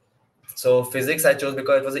 So physics I chose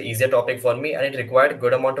because it was an easier topic for me, and it required a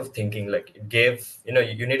good amount of thinking. Like it gave, you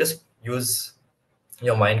need to use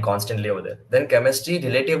your mind constantly over there. Then chemistry,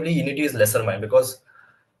 relatively, you need to use lesser mind, because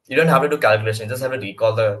you don't have to do calculation. You just have to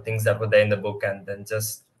recall the things that were there in the book and then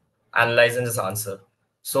just analyze and just answer.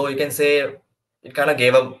 So you can say it kind of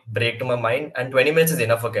gave a break to my mind. And 20 minutes is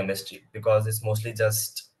enough for chemistry, because it's mostly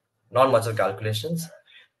just not much of calculations.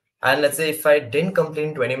 And let's say if I didn't complete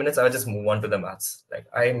in 20 minutes, I would just move on to the maths. Like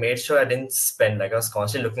I made sure I didn't spend, like I was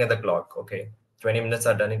constantly looking at the clock. Okay, 20 minutes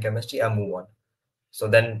are done in chemistry, I move on. So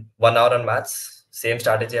then 1 hour on maths, same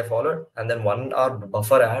strategy I followed, and then 1 hour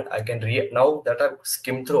buffer I had. I can now that I've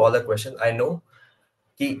skimmed through all the questions, I know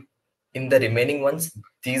in the remaining ones,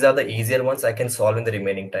 these are the easier ones I can solve in the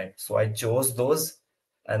remaining time. So I chose those,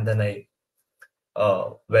 and then I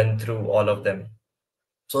went through all of them.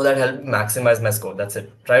 So that helped maximize my score. That's it.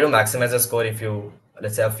 Try to maximize the score. If you,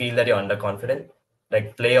 let's say, I feel that you're underconfident,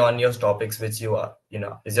 like play on your topics which you are,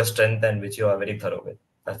 is your strength and which you are very thorough with.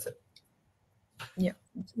 That's it. Yeah,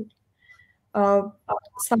 absolutely. Uh,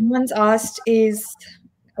 Someone's asked, is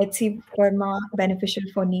HC Verma beneficial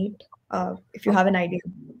for NEET? If you have an idea,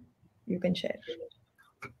 you can share.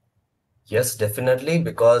 Yes, definitely.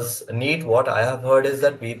 Because NEET, what I have heard is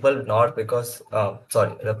that people not because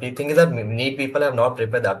sorry, the thing is that NEET people have not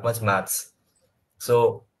prepared that much maths.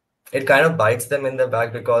 So it kind of bites them in the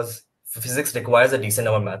back because physics requires a decent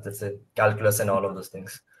amount of math, let's say calculus and all of those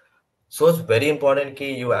things. So it's very important that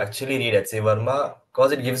you actually read H.C. Verma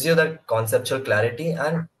because it gives you that conceptual clarity.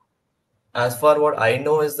 And as far what I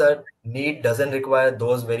know is that NEET doesn't require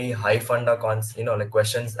those very high funda like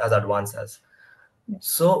questions as advanced as.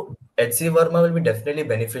 So H.C. Verma will be definitely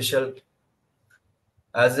beneficial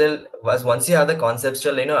as well as once you have the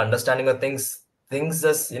conceptual, understanding of things, things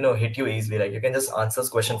just, hit you easily. Like you can just answer this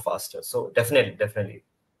question faster. So definitely, definitely.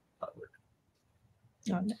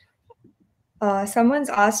 All right. Someone's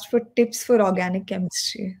asked for tips for organic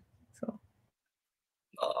chemistry. So,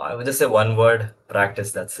 I would just say one word,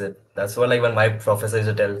 practice. That's it. That's what like when my professor used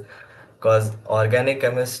to tell. Because organic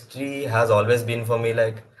chemistry has always been for me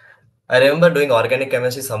like I remember doing organic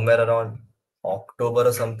chemistry somewhere around October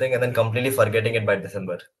or something, and then completely forgetting it by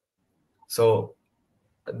December. So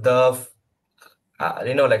the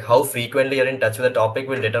like how frequently you're in touch with the topic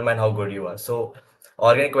will determine how good you are. So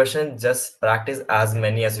organic question, just practice as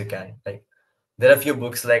many as you can. Like there are a few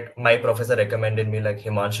books like my professor recommended me, like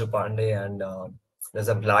Himanshu Pandey, and there's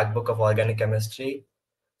a black book of organic chemistry.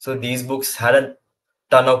 So these books had a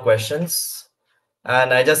ton of questions,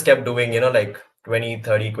 and I just kept doing, like 20,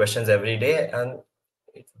 30 questions every day, and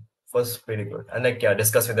it was pretty good. And like, yeah,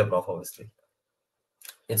 discuss with the prof, obviously.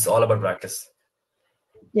 It's all about practice.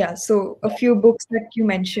 yeah, so a few books that you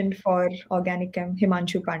mentioned for organic chem,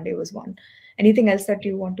 Himanshu Pandey was one. Anything else that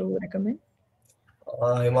you want to recommend?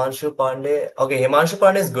 Himanshu Pandey. Okay, Himanshu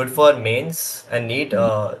Pandey is good for mains and NEET.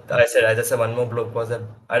 Mhm. I just said one more book was that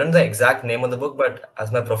I don't know the exact name of the book, but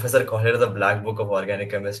as my professor called it, the Black Book of Organic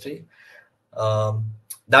Chemistry.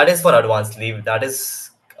 That is for advanced leave. That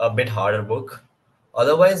is a bit harder book.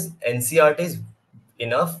 Otherwise, NCRT is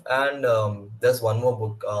enough. And there's one more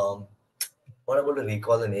book. Not able to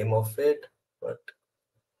recall the name of it, but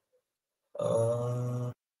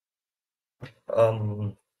uh,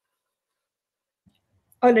 um,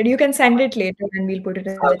 All right, you can send it later and we'll put it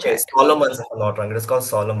in the okay, chat. Solomon's, if I'm not wrong. It is called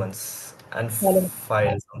Solomon's and Follow.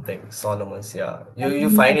 file something. Solomon's, yeah. You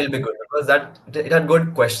And find it'll be good because that it had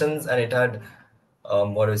good questions and it had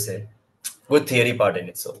what do we say? Good theory part in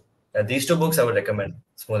it. So these two books I would recommend.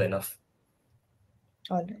 Smooth enough.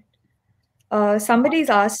 all right. Somebody's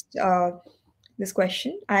asked this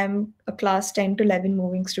question. I'm a class 10 to 11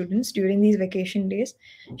 moving students during these vacation days.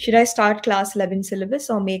 Should I start class 11 syllabus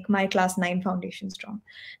or make my class 9 foundation strong?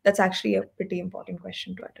 That's actually a pretty important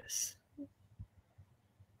question to address.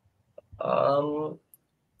 Um,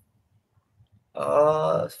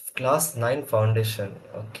 Class 9 foundation.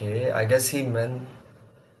 Okay, I guess he meant.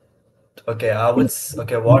 Okay,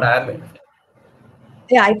 okay, what I meant.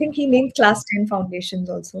 Yeah, I think he means class 10 foundations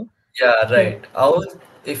also. Yeah, So, right.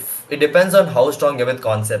 If it depends on how strong you're with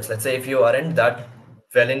concepts. Let's say if you aren't that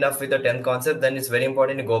well enough with the 10th concept, then it's very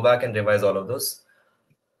important to go back and revise all of those.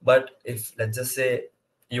 But if let's just say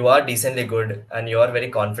you are decently good and you are very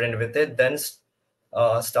confident with it, then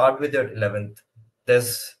start with your 11th.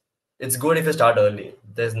 There's it's good if you start early.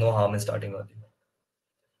 There's no harm in starting early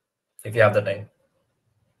if you have the time.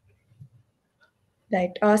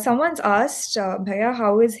 right. Someone's asked, Bhaiya,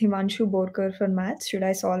 how is Himanshu Borkar for maths? Should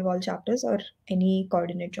I solve all chapters or any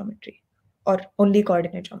coordinate geometry? Or only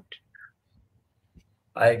coordinate geometry?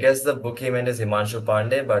 I guess the book he meant is Himanshu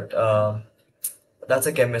Pandey, but that's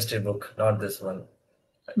a chemistry book, not this one.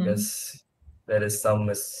 I Hmm. guess there is some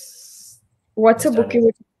What's a book misunderstanding. you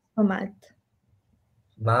would suggest for math?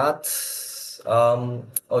 Maths.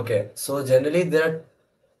 Okay. So generally there are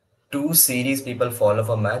two series people follow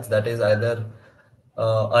for maths. That is either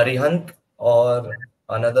Arihant or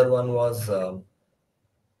another one was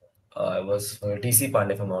I was TC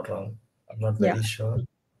Pandey, if I'm not wrong. I'm not Yeah. very sure.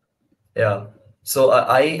 Yeah. So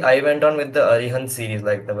I went on with the Arihant series.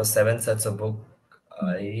 Like there were 7 sets of book. Hmm.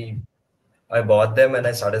 I I bought them and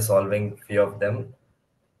I started solving few of them.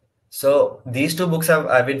 So these two books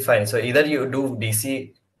I've been fine. So either you do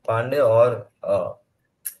DC Pandey or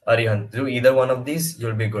Arihant. Do either one of these,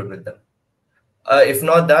 you'll be good with them. If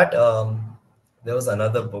not that, there was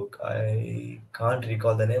another book. I can't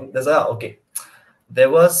recall the name. Okay. There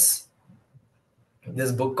was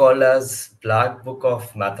this book called as Black Book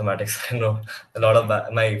of Mathematics. I know a lot of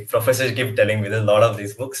my professors keep telling me there's a lot of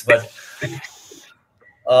these books, but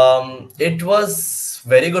it was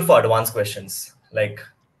very good for advanced questions, like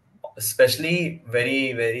especially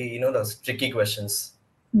very, very, those tricky questions.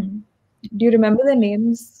 Hmm. Do you remember the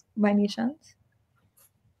names by any chance?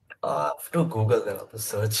 I have to Google them, I have to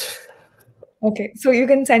search. Okay, so you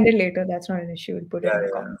can send it later. That's not an issue. We'll put it Yeah, in the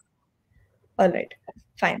yeah. comments. All right,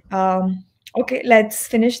 fine. Okay, let's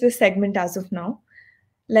finish this segment as of now.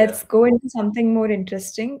 Yeah. Let's go into something more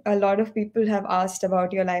interesting. A lot of people have asked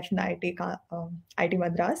about your life in IIT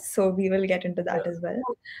Madras, so we will get into that as well.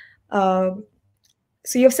 Uh,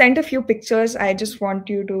 so you've sent a few pictures. I just want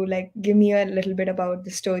you to like give me a little bit about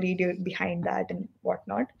the story behind that and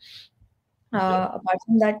whatnot. Yeah. Apart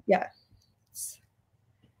from that, yeah.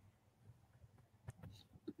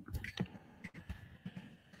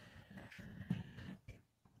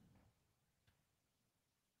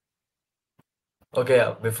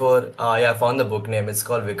 Okay, before, yeah, I found the book name. It's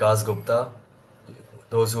called Vikas Gupta.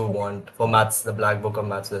 Those who want for maths, the black book of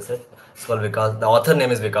maths, that's it. It's called Vikas. The author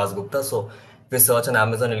name is Vikas Gupta. So if you search on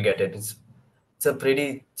Amazon, you'll get it. It's a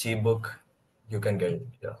pretty cheap book. You can get it.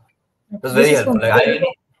 Yeah. It was This very is for helpful. Like I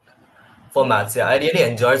really for maths, yeah, I really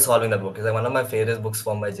enjoyed solving the book. It's like one of my favorite books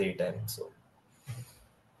for my JEE time. So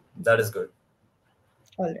that is good.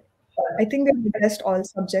 all right. I think we've addressed all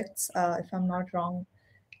subjects, if I'm not wrong.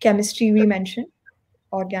 Chemistry we mentioned,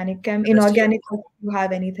 organic chem, Chemistry, inorganic. If you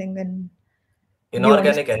have anything, then do you want to?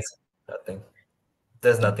 inorganic, and nothing.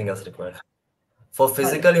 There's nothing else required. For All right.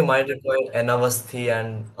 physical, you might require Anavasthi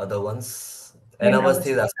and other ones. Then I Anavasthi was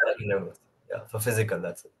is as per University. Yeah, for physical,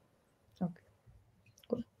 that's it. okay.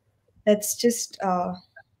 Cool. Let's just.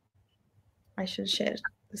 I shall share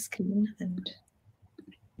the screen and.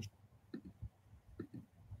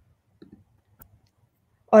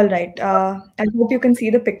 All right. I hope you can see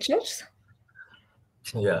the pictures.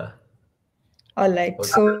 Yeah. All right. Okay.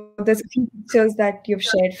 So there's a few pictures that you've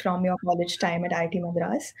shared from your college time at IIT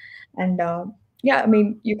Madras, and yeah, I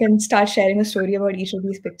mean you can start sharing a story about each of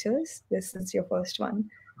these pictures. This is your first one.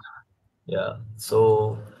 Yeah.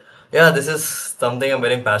 So, yeah, this is something I'm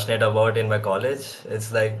very passionate about in my college.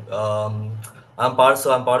 It's like I'm part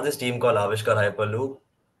of this team called Avishkar Hyperloop,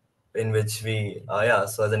 in which we yeah.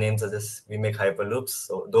 So as the name suggests, we make hyperloops.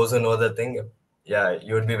 So those who know the thing, yeah,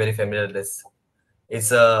 you would be very familiar with this.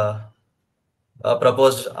 It's a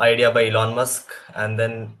proposed idea by Elon Musk, and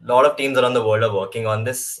then a lot of teams around the world are working on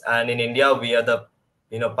this. And in India, we are the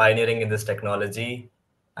pioneering in this technology,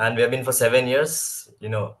 and we have been for 7 years,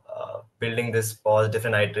 building this for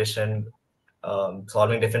different iteration,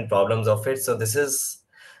 solving different problems of it. So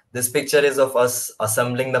this picture is of us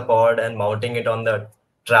assembling the pod and mounting it on the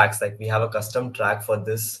tracks. Like we have a custom track for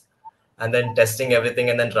this, and then testing everything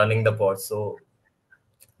and then running the pod. So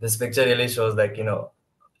this picture really shows like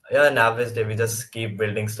yeah, an average day we just keep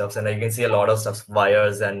building stuffs, and like, you can see a lot of stuff,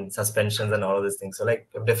 wires and suspensions and all of these things. So like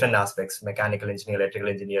different aspects: mechanical engineering, electrical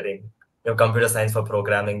engineering, you have computer science for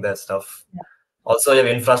programming the stuff. Also you have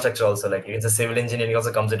infrastructure also, like it's a civil engineering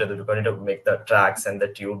also comes into the going to make the tracks and the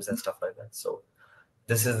tubes and stuff like that. So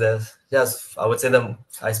this is the yes, I would say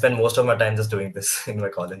I spend most of my time just doing this in my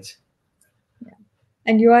college. Yeah.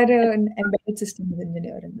 And you are an embedded systems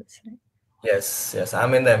engineer in this, right? Yes,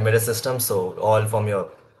 I'm in the embedded system, so all from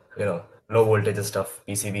your, low voltage stuff,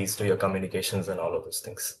 PCBs to your communications and all of those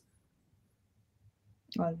things.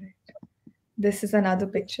 All right. This is another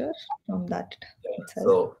picture from that Yeah. itself.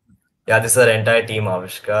 So, yeah, this is our entire team,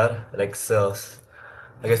 Avishkar. Like, so,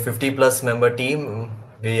 I guess 50 plus member team.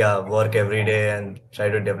 We work every day and try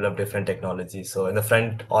to develop different technologies. So in the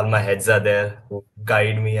front, all my heads are there who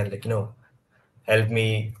guide me and like, help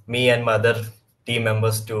me and my other team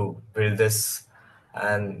members to build this.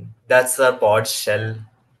 And that's our pod shell.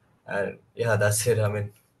 And yeah, that's it. I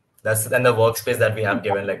mean, that's and the workspace that we have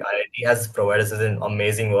given. Like IIT has provided us with an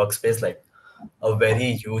amazing workspace, like a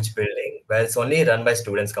very huge building where it's only run by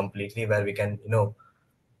students completely, where we can,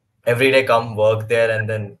 every day come work there and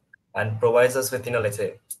then and provides us with, let's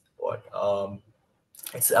say what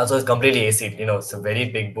it's also it's completely AC. It's a very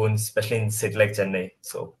big boon, especially in city like Chennai.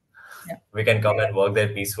 So Yeah. we can come and work there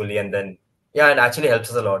peacefully, and then yeah, it actually helps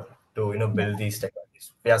us a lot to Yeah. build these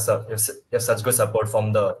technologies. Yeah, so you have such good support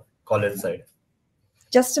from the college side.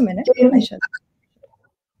 Just a minute. I shall.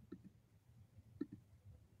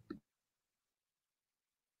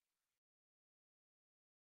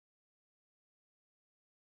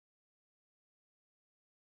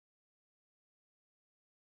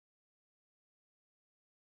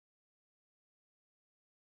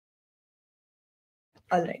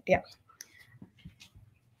 All right. Yeah.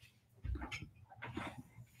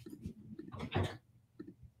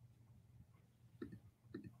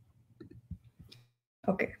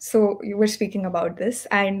 Okay. So you were speaking about this,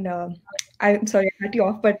 and I'm sorry I cut you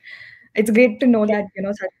off, but it's great to know that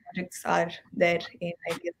such projects are there in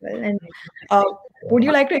IT as well. And uh, would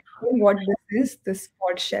you like to explain what this is, this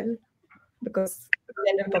pod shell? Because the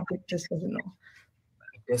general public just doesn't know.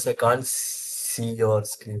 Yes, I can't see your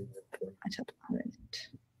screen. Acha, one minute.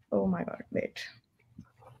 Oh my God! Wait.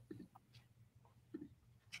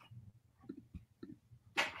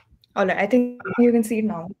 All right, I think you can see it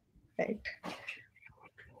now. Right.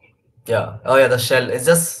 Yeah. Oh yeah, the shell. It's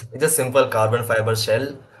just simple carbon fiber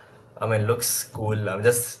shell. I mean, looks cool. I'm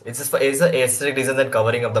just it's just for it's a aesthetic reason that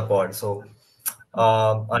covering up the pod. So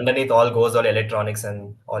underneath all goes all electronics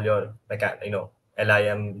and all your like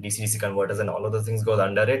LIM, DC converters and all of those things goes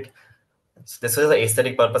under it. So this was the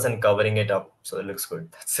aesthetic purpose and covering it up, so it looks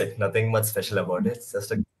good. That's it. Nothing much special about it. It's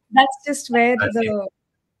just a That's just where fancy.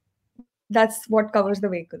 that's what covers the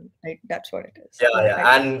vehicle, right? That's what it is. The Yeah, Hyperloop.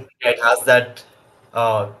 yeah, and it has that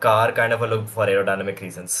car kind of a look for aerodynamic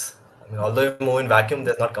reasons. I mean, although you move in vacuum,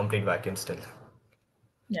 there's not complete vacuum still.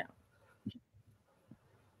 Yeah.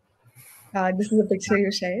 This is a picture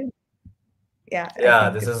you shared. Yeah, I Yeah,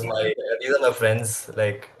 think this it's is my these are my friends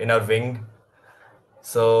like in our wing.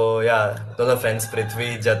 So yeah, those are friends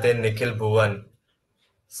Prithvi, Jatin, Nikhil, Bhuvan.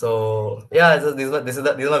 So yeah, so these are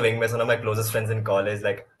my wingmates, one of my closest friends in college.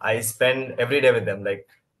 Like I spend every day with them. Like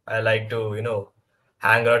I like to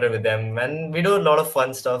hang out with them, and we do a lot of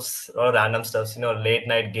fun stuffs, a lot of random stuffs. Late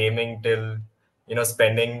night gaming till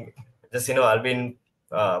spending. Just I'll be in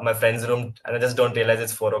my friend's room and I just don't realize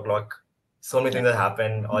it's 4 o'clock. So many yeah, things that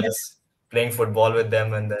happen, or just playing football with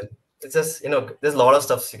them, and then it's just there's a lot of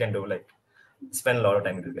stuffs you can do. Like spend a lot of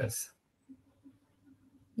time with you guys.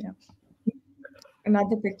 yeah.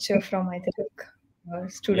 Another picture from I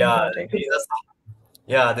think student Yeah, project. these are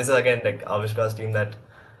yeah, this is again like Avishka's team that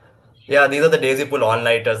yeah, these are the days we pull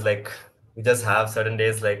all-nighters. Like we just have certain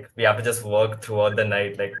days like we have to just work throughout the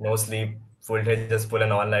night, like no sleep, full day, just pull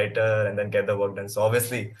an all-nighter and then get the work done. So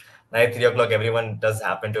obviously, night 3 o'clock, everyone does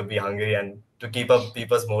happen to be hungry and to keep up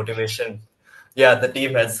people's motivation. Yeah, the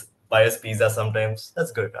team has buy us pizza sometimes.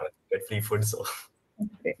 That's good. I mean, get free food. So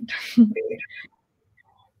Great.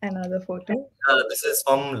 Another photo. this is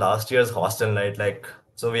from last year's hostel night. Like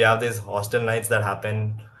so, we have these hostel nights that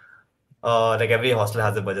happen. Like every hostel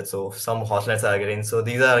has a budget, so some hostels are again. So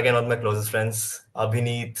these are again one of my closest friends.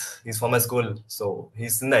 Abhineet, he's from my school, so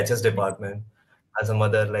he's in the HS department. And some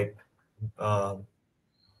other like uh,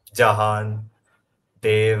 Jahan,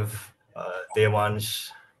 Dev, Devansh,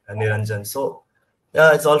 and Niranjan. So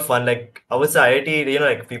yeah, it's all fun. Like I would say IIT,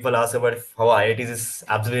 like people ask about how IITs is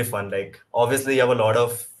absolutely fun. Like obviously you have a lot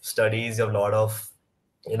of studies, you have a lot of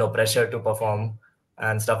pressure to perform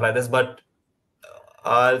and stuff like this, but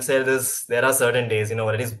I'll say this: there are certain days,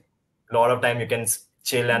 where it is a lot of time you can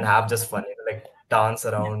chill and have just fun, like dance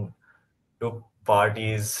Yeah, around, do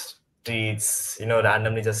parties, treats,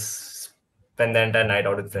 randomly just spend the entire night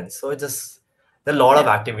out with friends. So it's just there are a lot of yeah,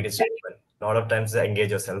 activities to do. A lot of times to engage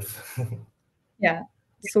yourself. yeah.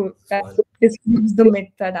 So It's that fun. disproves the myth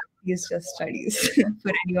that IT is just studies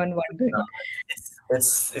for anyone No, wondering.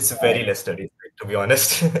 it's Uh, very less studies, to be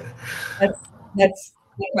honest. that's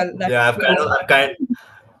well, Yeah, that's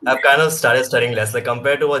I've kind of started studying less. Like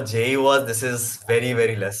compared to what JEE was, this is very,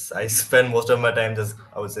 very less. I spend most of my time just,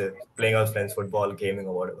 I would say, playing out friends, football, gaming,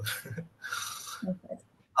 or whatever. okay.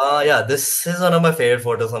 Yeah, this is one of my favorite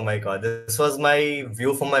photos on my car. This was my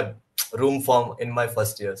view from my room from in my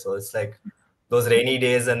first year. So it's like those rainy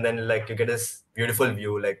days, and then like you get this beautiful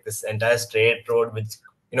view, like this entire straight road, which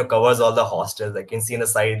covers all the hostels. Like you can see in the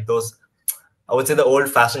side those I would say the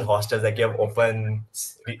old-fashioned hostels, like you have open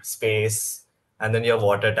space, and then you have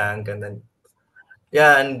water tank, and then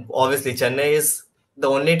yeah, and obviously Chennai is the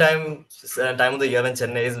only time of the year when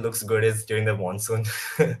Chennai looks good is during the monsoon.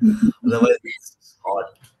 Otherwise, it's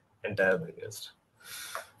hot entire August.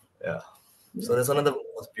 Yeah. So that's one of the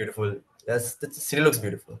most beautiful. Yes, the city looks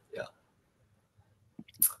beautiful. Yeah.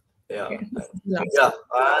 Yeah. Okay, this And, is the last yeah. one.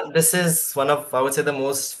 And this is one of I would say the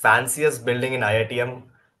most fanciest building in IITM.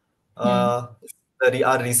 Hmm. Uh,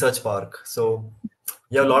 our research park. So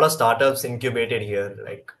you have a lot of startups incubated here,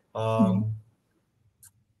 Hmm.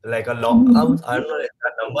 like a lot. I don't know the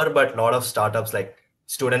exact number, but a lot of startups, like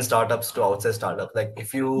student startups to outside startups. Like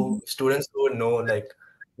if Hmm. you students who know, like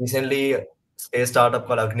recently a startup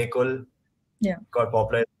called Agnikul Yeah, got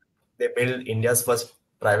popular. They built India's first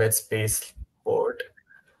private space port.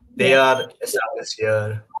 They yeah, are established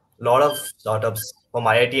here. A lot of startups from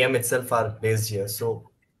IITM itself are based here. So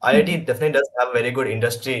IIT hmm. definitely does have very good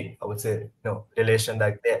industry, I would say, relation.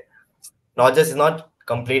 Like they not just not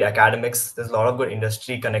complete academics. There's a lot of good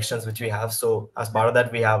industry connections which we have. So as part of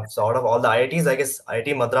that, we have sort of all the IITs. I guess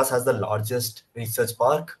IIT Madras has the largest research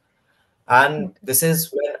park. And Okay. this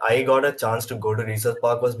is when I got a chance to go to research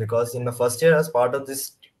park was because in my first year as part of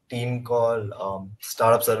this team called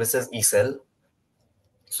Startup Services ECEL,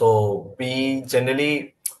 so we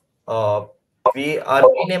generally uh, we our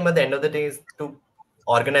main aim at the end of the day is to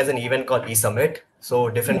organize an event called E Summit. So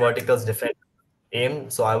different Yeah. verticals, different aim.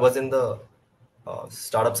 So I was in the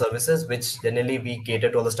startup services, which generally we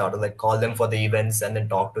cater to all the startups, like call them for the events and then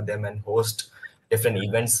talk to them and host different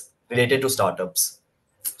events related to startups.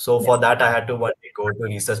 So Yeah. for that, I had to one day go to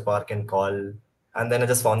Research Park and call, and then I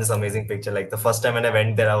just found this amazing picture. Like the first time when I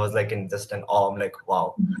went there, I was like in just an awe. I'm like,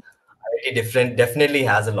 wow, IIT different definitely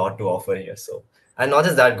has a lot to offer here. So, and not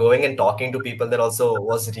just that, going and talking to people there also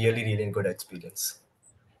was really really a good experience.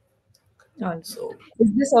 All right. So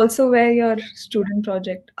Is this also where your student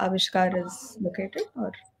project Avishkar is located,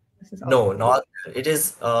 or this is out? no, not it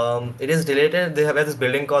is related. They have this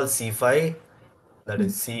building called CFI, that Hmm.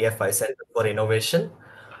 is CFI Center for Innovation.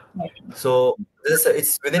 Okay. So this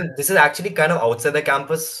is actually kind of outside the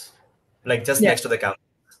campus, like just Yeah. next to the campus,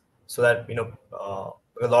 so that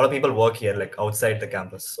a lot of people work here, like outside the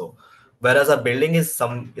campus. So whereas our building is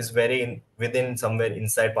very within somewhere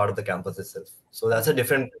inside part of the campus itself. So that's a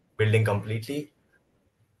different building completely.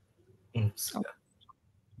 Oh, Yeah.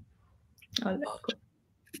 all right. Cool.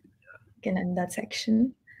 Can end that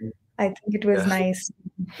section. I think it was Yeah, nice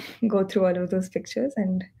to go through all of those pictures,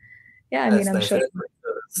 and yeah, I mean, that's I'm nice. sure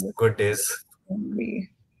It's good days. we,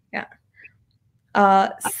 yeah.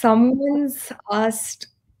 Someone's asked.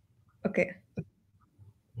 Okay,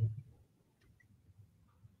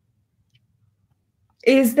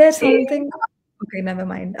 is there something? Okay, never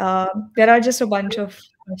mind. There are just a bunch of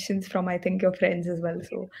questions from I think your friends as well,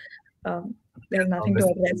 so um, there's nothing to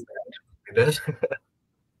Obviously, address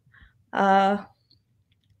there.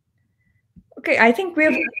 Okay, I think we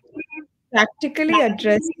have practically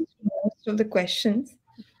addressed most of the questions.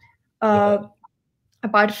 yeah. Uh,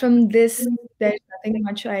 Apart from this, there's nothing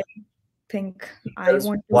much I think I There's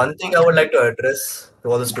want to one thing I ask. would like to address to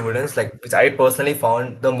all the students, like which I personally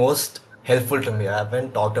found the most helpful to me. I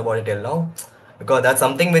haven't talked about it till now because that's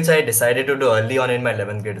something which I decided to do early on in my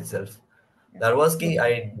 11th grade itself. Yeah. That was key.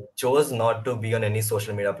 I chose not to be on any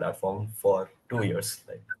social media platform for 2 years.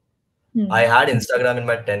 Like I Hmm. had Instagram in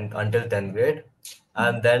my 10th until 10th grade, Hmm.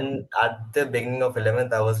 and then at the beginning of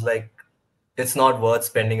 11th, I was like, it's not worth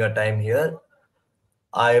spending your time here.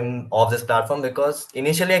 I'm off this platform because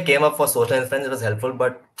initially I came up for social influence. It was helpful,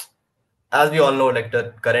 but as we all know, like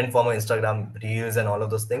the current form of Instagram reels and all of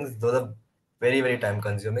those things, those are very, very time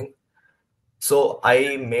consuming. So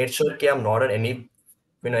I made sure that I'm not on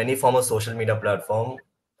any form of social media platform,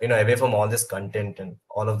 away from all this content and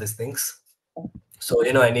all of these things. So,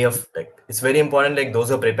 any of like, it's very important, like those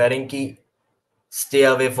who are preparing key, stay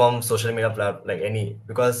away from social media like any,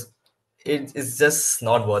 because it's just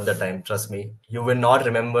not worth the time. Trust me. You will not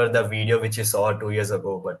remember the video which you saw 2 years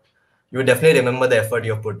ago, but you will definitely remember the effort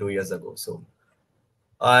you have put 2 years ago. So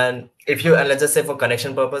and if you and let's just say for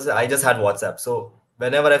connection purposes, I just had WhatsApp. So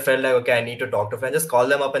whenever I felt like okay, I need to talk to a friend, just call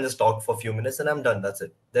them up and just talk for a few minutes and I'm done. That's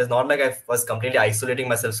it. There's not like I was completely isolating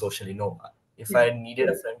myself socially. No. If Yeah. I needed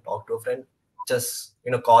a friend, talk to a friend, just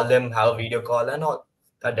call them, have a video call and all.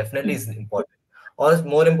 That definitely Hmm. is important. Or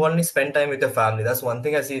more importantly, spend time with your family. That's one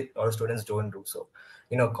thing I see a lot of students don't do. So,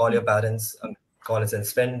 call your parents, call us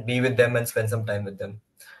and be with them and spend some time with them.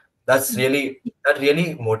 That really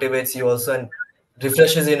motivates you also and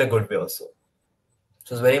refreshes you in a good way also.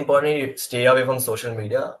 So it's very important you stay away from social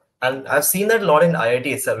media. And I've seen that a lot in IIT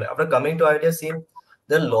itself. Like, after coming to IIT, I've seen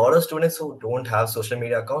there are a lot of students who don't have social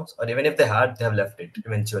media accounts, or even if they had, they have left it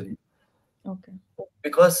eventually. Okay.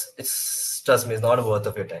 Because it's trust me, it's not worth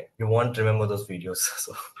of your time. You won't remember those videos.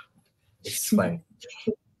 So it's fine.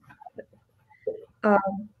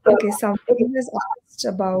 Okay, someone has asked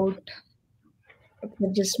about,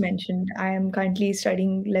 I've just mentioned, I am currently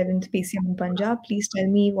studying 11th PCM in Punjab. Please tell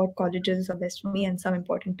me what colleges are best for me and some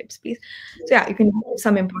important tips, please. So, yeah, you can give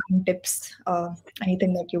some important tips,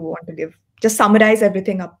 anything that you want to give. Just summarize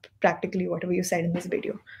everything up practically, whatever you said in this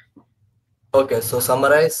video. Okay, so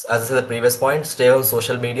summarize, as I said the previous point, stay on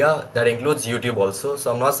social media. That includes YouTube also.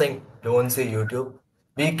 So I'm not saying don't see YouTube.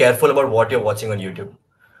 Be careful about what you're watching on YouTube.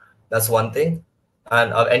 That's one thing.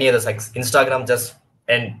 And any others like Instagram, just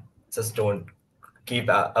don't keep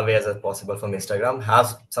away as possible from Instagram.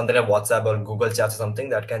 Have something like WhatsApp or Google Chats or something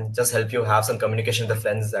that can just help you have some communication with the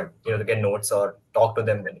friends that to get notes or talk to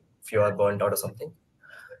them when if you are burnt out or something.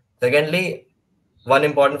 Secondly, one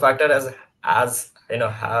important factor as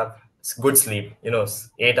have good sleep.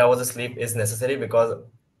 8 hours of sleep is necessary because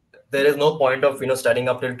there is no point of studying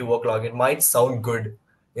up till 2 o'clock. It might sound good.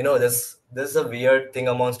 There's a weird thing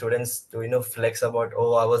among students to flex about,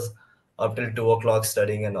 oh, I was up till 2 o'clock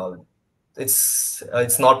studying and all. It's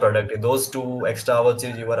not productive. Those 2 extra hours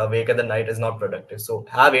you were awake at the night is not productive. So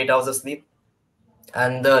have 8 hours of sleep,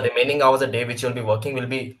 and the remaining hours a day which you'll be working will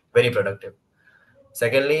be very productive.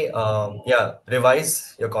 Secondly, yeah,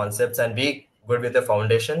 revise your concepts and be good with the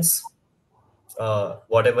foundations.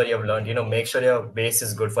 whatever you have learned, make sure your base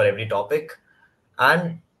is good for every topic,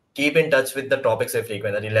 and keep in touch with the topics you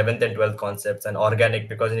frequent, the 11th and 12th concepts and organic,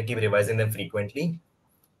 because you keep revising them frequently.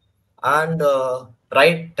 And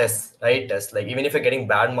write tests. Like even if you're getting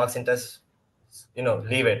bad marks in tests,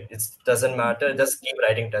 leave it. It doesn't matter. Just keep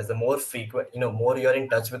writing tests. The more frequent, more you're in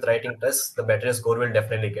touch with writing tests, the better your score will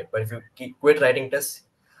definitely get. But if you quit writing tests,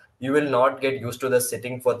 you will not get used to the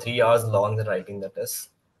sitting for 3 hours long and writing the tests.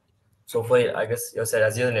 So for, I guess you said,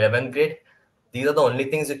 as you're in 11th grade, these are the only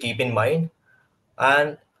things you keep in mind.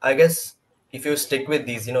 And I guess if you stick with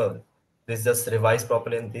these, this just revise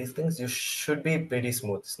properly in these things, you should be pretty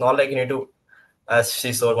smooth. It's not like you need to, as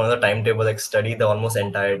she saw one of the timetable, like study the almost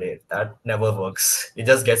entire day. That never works. It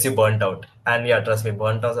just gets you burnt out. And yeah, trust me,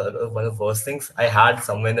 burnt out is one of the worst things I had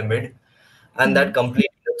somewhere in the mid, and that completely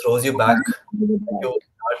throws you How back. did you deal with You that?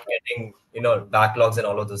 start getting, backlogs and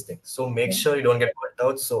all of those things. So make Yeah. sure you don't get burnt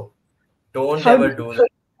out. So don't How did ever you do that.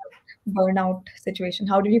 cope with burnout situation?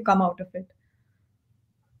 How did you come out of it?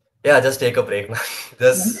 Yeah, just take a break, man.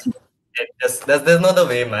 Yeah. Just there's no other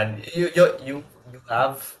way, man. You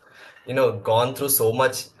have, gone through so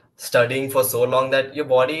much studying for so long that your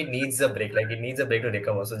body needs a break. Like it needs a break to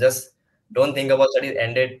recover. So just don't think about studies.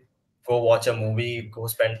 End it. Go watch a movie. Go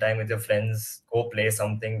spend time with your friends. Go play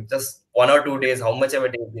something. Just 1 or 2 days, how much ever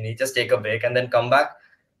days you need. Just take a break and then come back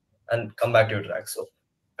to your track. So,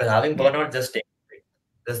 when having Yeah. burnout, just take a break.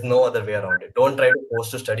 There's no other way around it. Don't try to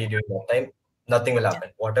force to study during that time. Nothing will Yeah.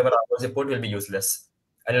 happen. Whatever hours you put will be useless,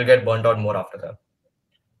 and you'll get burnt out more after that.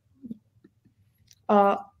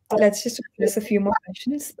 Uh, let's just address a few more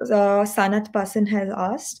questions. Sanat Pasan has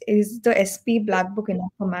asked, is the SP Black Book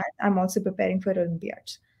enough for math? I'm also preparing for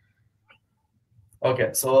Olympiads.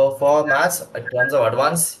 Okay, so for maths, in terms of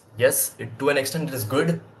advance, yes, to an extent it is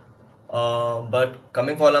good. But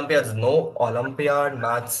coming for Olympiads, no, Olympiad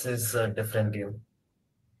maths is a different game.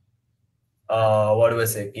 What do I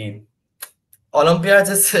say?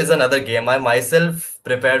 Olympiads is another game. I myself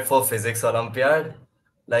prepared for physics Olympiad.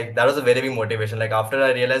 Like that was a very big motivation. Like after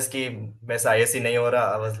I realized कि मैं ISC नहीं हो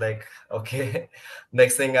रहा, I was like, okay,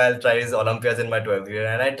 next thing I'll try is Olympiads in my 12th grade.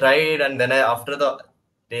 And I tried, and then after the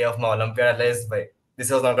day of my Olympiad, I realized, like, this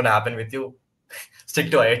was not gonna happen with you. Stick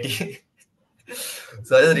to IIT.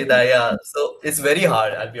 So I just read that, yeah. So it's very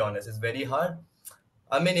hard. I'll be honest. It's very hard.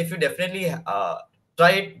 I mean, if you definitely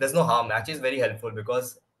try it, there's no harm. Actually, it's very helpful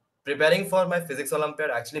because preparing for my physics Olympiad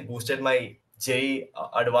actually boosted my JEE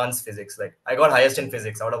advanced physics. Like I got highest in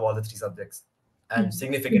physics out of all the three subjects, and Hmm.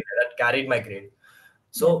 significantly that carried my grade. Yeah.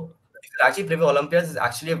 So if you actually prepare Olympiads, is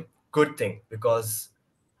actually a good thing because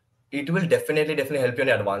it will definitely help you in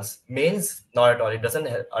your advance. Mains, not at all. It doesn't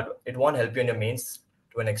help. It won't help you in your mains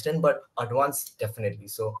to an extent, but advance definitely.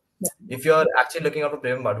 So Yeah. if you're actually looking out for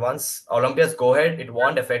premium advance Olympiads, go ahead. It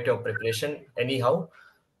won't affect your preparation anyhow.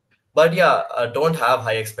 But yeah, don't have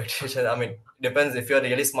high expectations. I mean, depends. If you're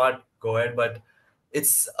really smart, go ahead. But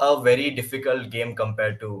it's a very difficult game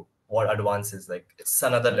compared to what advance is like. It's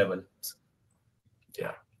another level.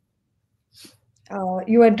 Yeah,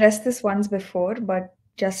 You addressed this once before, but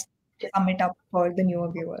just sum it up for the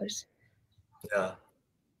newer viewers. yeah.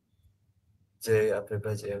 Jay, I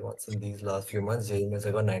prepared Jay once in these last few months. JEE Mains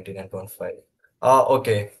I got 99.5.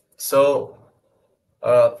 Okay. So,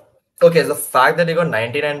 uh, okay, the fact that you got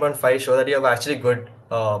 99.5 show that you have actually good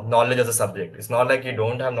knowledge of the subject. It's not like you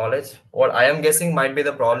don't have knowledge. What I am guessing might be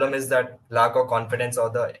the problem is that lack of confidence or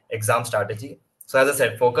the exam strategy. So, as I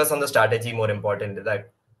said, focus on the strategy more important.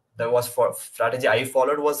 Like, that was for strategy I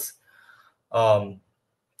followed was um,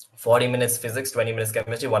 40 minutes physics, 20 minutes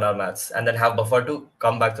chemistry, 1 hour maths, and then have buffer to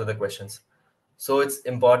come back to the questions. So it's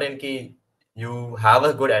important that you have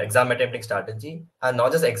a good exam attempting strategy and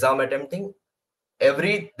not just exam attempting,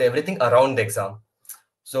 everything around the exam.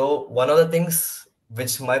 So one of the things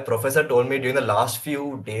which my professor told me during the last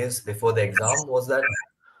few days before the exam was that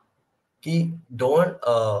he don't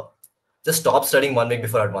just stop studying 1 week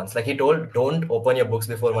before advance. Like he told, don't open your books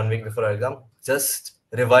before 1 week before exam. Just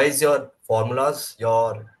revise your formulas,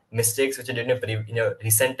 your mistakes which you did in in your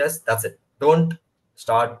recent test. That's it. Don't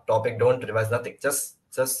start topic. Don't revise nothing. Just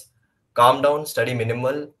calm down, study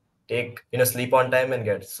minimal, take sleep on time and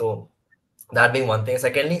get. So that being one thing.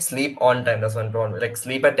 Secondly, sleep on time. That's one problem. Like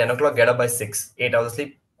sleep at 10 o'clock, get up by 6, 8 hours of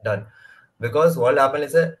sleep, done. Because what will happen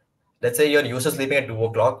is that let's say you're used to sleeping at 2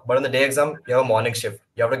 o'clock, but on the day exam, you have a morning shift.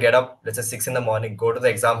 You have to get up, let's say 6 in the morning, go to the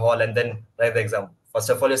exam hall and then write the exam. First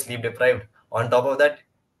of all, you're sleep deprived. On top of that,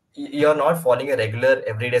 you're not following a regular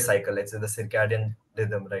everyday cycle, let's say the circadian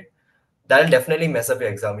rhythm, right? That'll definitely mess up your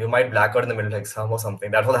exam. You might black out in the middle of exam or something.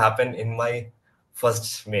 That will happen in my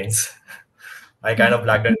first mains. I kind of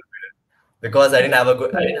blacked out because I didn't have a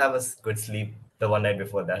good sleep. the one night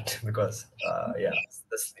before that because yeah,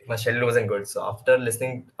 my schedule wasn't good. So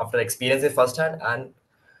after experiencing firsthand and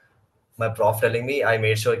my prof telling me, I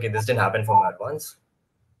made sure okay, this didn't happen for me at once.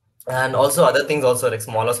 And also other things also like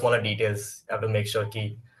smaller details. You have to make sure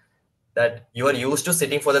key that you are used to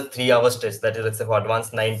sitting for the 3 hour stretch. That is, let's say for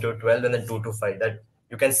advanced 9 to 12 and then 2 to 5. That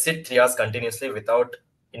you can sit 3 hours continuously without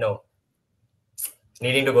you know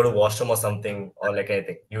needing to go to washroom or something or like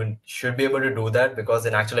anything. You should be able to do that because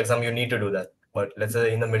in actual exam you need to do that. But let's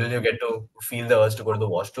say in the middle you get to feel the urge to go to the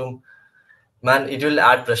washroom, man, it will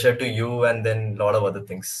add pressure to you and then a lot of other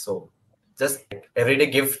things. So just every day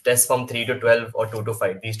give tests from 3 to 12 or 2 to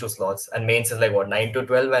 5, these two slots, and mains is like what 9 to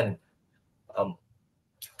 12 and um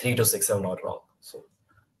 3 to 6, if I'm not wrong. So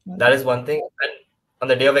that is one thing. And on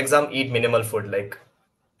the day of exam, eat minimal food. Like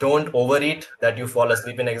don't overeat that you fall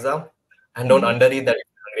asleep in exam, and don't undereat that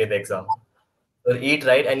you're hungry at the exam. So eat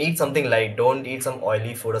right and eat something light. Don't eat some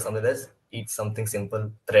oily food or something like this. Eat something simple,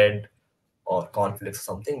 bread or cornflakes or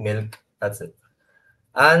something, milk. That's it.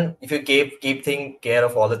 And if you keep care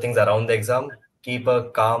of all the things around the exam, keep a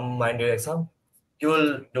calm mind during exam, you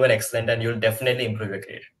will do an excellent and you'll definitely improve your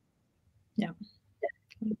grade. Yeah.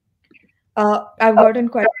 I've gotten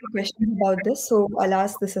quite a few questions about this, so I'll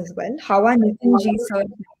ask this as well. How are Nitin G sir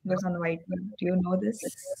lectures on whiteboard? Do you know this?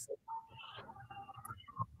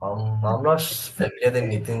 I'm not familiar with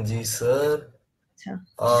Nitinji sir. Yeah.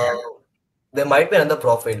 Uh, there might be another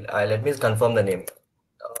profile. Let me confirm the name.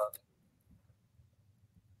 Uh,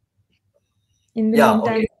 In the yeah,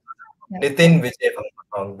 meantime, okay. yeah. Nitin Vijay, if I'm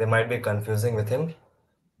not wrong. They might be confusing with him.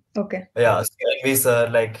 Okay. Yeah, CLV sir,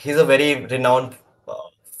 like he's a very renowned uh,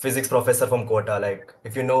 physics professor from Kota. Like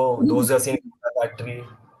if you know those who have seen Kota Factory,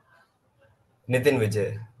 Nitin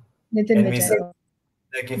Vijay, Nitin NV Vijay. sir.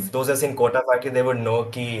 Like if those who have seen Kota Factory, they would know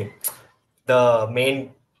ki the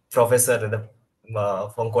main professor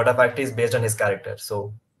from Kota Factory is based on his character.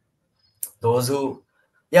 So those who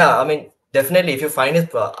yeah, I mean definitely if you find his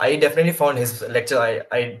I definitely found his lecture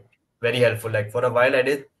I very helpful. Like for a while I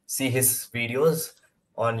did see his videos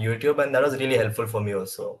on YouTube and that was really helpful for me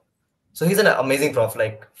also. So he's an amazing prof.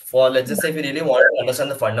 Like for let's just say if you really want to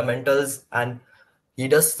understand the fundamentals, and he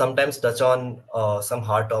does sometimes touch on some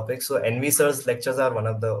hard topics. So NV sir's lectures are one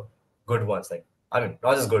of the good ones. Like I mean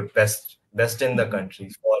not just good, best in the country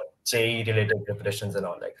for JEE related preparations and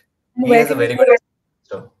all. Like And he where has a can you very good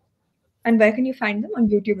so and where can you find them on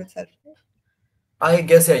YouTube itself? I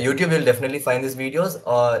guess yeah, YouTube will definitely find these videos.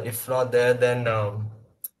 Or if not there, then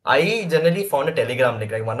I generally found a Telegram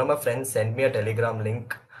link. Like one of my friends sent me a Telegram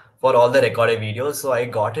link for all the recorded videos, so I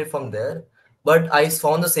got it from there. But I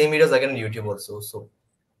found the same videos again on YouTube also. So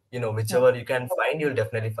Yeah. whichever you can find, you'll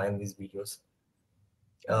definitely find these videos.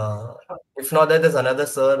 Yeah. Uh, if not that, there's another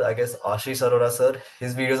sir. I guess Ashish Arora sir.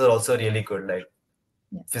 His videos are also really good. Like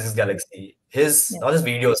Physics Yes. Galaxy. His Yeah. not his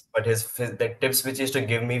videos, but his like tips which he used to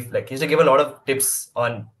give me. Like he used to give a lot of tips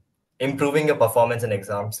on improving your performance in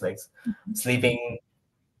exams, like sleeping,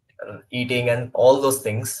 eating, and all those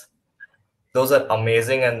things. Those are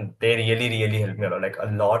amazing, and they really helped me a lot. Like a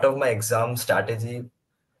lot of my exam strategy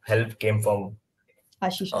help came from.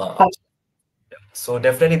 Ashish. Uh, so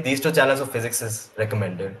definitely these two channels of physics is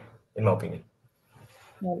recommended, in my opinion.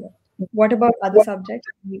 Well, what about other subjects,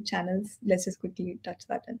 any channels? Let's just quickly touch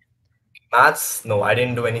that in. Maths, no, I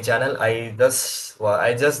didn't do any channel. I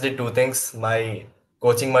just did two things: my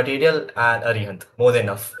coaching material and Arihant. More than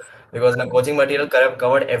enough, because my coaching material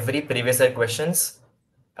covered every previous year questions,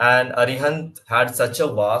 and Arihant had such a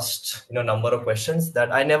vast number of questions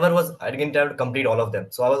that I didn't have to complete all of them.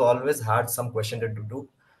 So I was always had some question to do.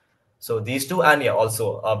 So these two, and yeah,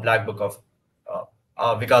 also a Black Book of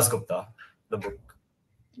Vikas Gupta, the book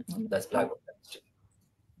that's Black Book.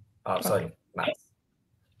 Okay. Sorry, maths.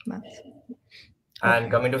 Maths. And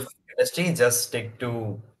Okay. coming to chemistry, just stick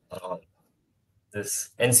to uh, this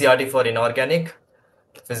NCRT for inorganic.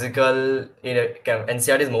 Physical,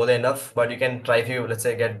 NCRT is more than enough, but you can try if you, let's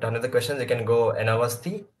say, get done with the questions, you can go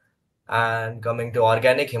Anavasti. And coming to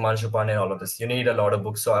organic, Himanshu Pandey and all of this. You need a lot of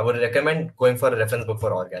books. So I would recommend going for a reference book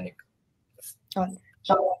for organic. All right.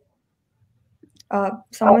 Sure.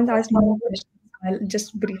 Someone's asked more questions. I'll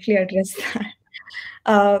just briefly address that.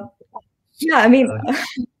 Uh, yeah, I mean, Uh,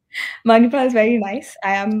 Manipal is very nice.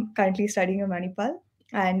 I am currently studying in Manipal,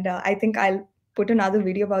 and I think I'll put another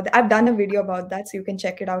video about that. I've done a video about that, so you can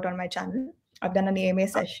check it out on my channel. I've done an AMA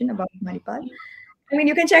session about Manipal. I mean,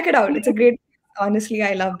 you can check it out. It's a great. Honestly,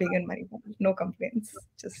 I love being in Manipal. No complaints.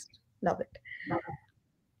 Just love it.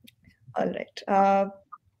 All right.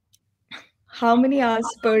 How many hours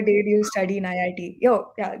per day do you study in IIT?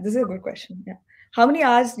 Yo, yeah, this is a good question. Yeah. How many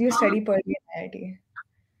hours do you study per day in IIT?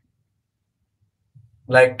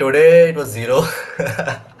 Like today it was zero.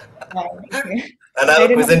 And Wow, okay. I have I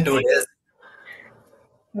a quiz didn't in 2 days.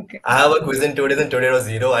 Okay. I have a quiz in 2 days and today it was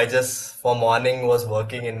zero. I just for morning was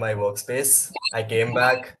working in my workspace. I came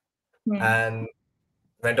back Hmm. and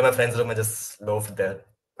went to my friend's room and just loafed there.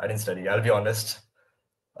 I didn't study, I'll be honest.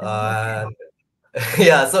 Okay. And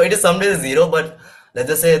yeah, so it is some days zero, but let's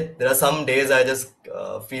just say there are some days I just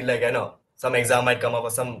feel like I know some exam might come up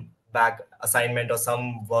or some back assignment or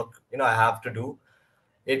some work I have to do.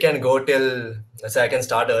 It can go till let's say I can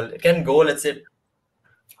start early. It can go let's say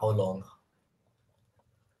how long?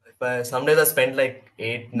 If some days I spend like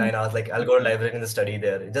eight Hmm. 9 hours. Like I'll go to library and study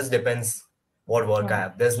there. It just depends what work I Wow.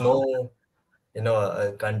 have. There's no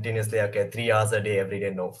continuously okay 3 hours a day every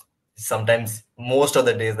day. No, sometimes most of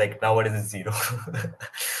the days like nowadays it's zero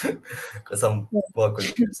because some Yeah, work will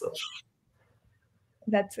be there. So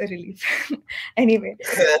that's a relief. Anyway,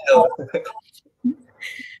 no.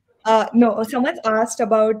 no, someone's asked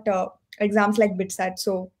about exams like BitSat.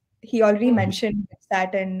 So he already mentioned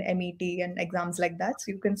BitSat and MET and exams like that.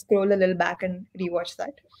 So you can scroll a little back and rewatch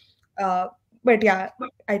that. Uh, but yeah,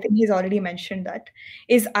 I think he's already mentioned that.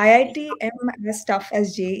 Is IITM as tough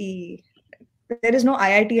as JEE? There is no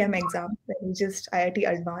IITM exam. There is just IIT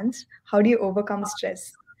Advanced. How do you overcome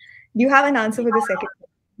stress? Do you have an answer for the second?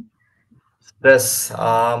 Stress.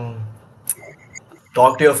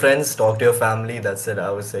 Talk to your friends, talk to your family. That's it.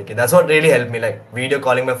 I would say that's what really helped me. Like video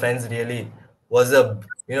calling my friends really was a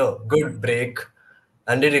good break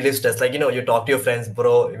and it relieved stress. Like you talk to your friends,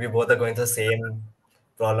 bro. We both are going through the same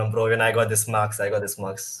problem, bro. When I got this marks, I got this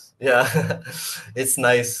marks. Yeah, it's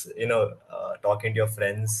nice, talking to your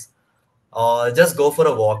friends. Or just go for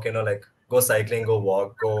a walk, like go cycling, go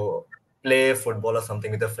walk, go play football or something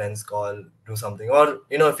with your friends, call, do something. Or,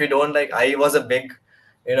 if you don't like, I was a big,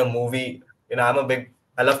 movie,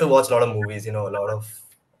 I love to watch a lot of movies, a lot of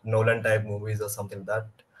Nolan type movies or something like that.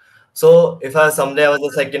 So if I someday I was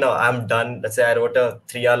just like, I'm done. Let's say I wrote a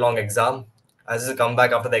 3 hour long exam. I just come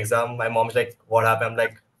back after the exam. My mom's like, what happened? I'm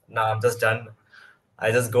like, nah, I'm just done.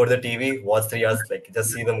 I just go to the TV, watch 3 hours, like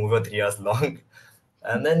just see the movie for 3 hours long,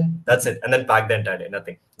 and then that's it. And then pack the entire day,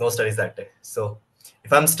 nothing, no studies that day. So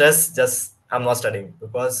if I'm stressed, just I'm not studying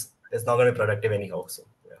because it's not going to be productive anyhow. So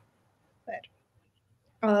yeah. Fair.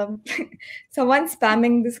 Um, someone's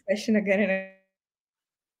spamming this question again and again.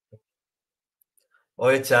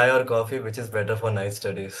 Or chai or coffee, which is better for night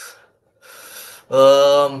studies?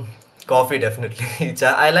 Um, Coffee definitely.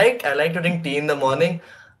 I like to drink tea in the morning,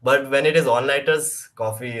 but when it is all nighters,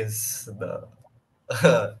 coffee is the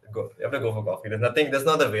you have to go for coffee. There's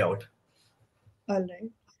no other way out. All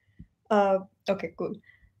right. Okay, cool.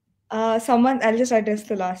 I'll just address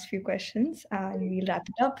the last few questions and we'll wrap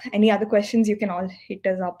it up. Any other questions, you can all hit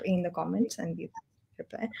us up in the comments and we'll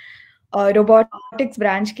reply. Robotics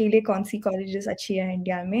branch के लिए कौन सी colleges अच्छी है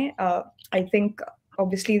India में? I think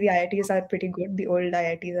obviously the IITs are pretty good. The old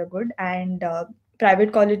IITs are good, and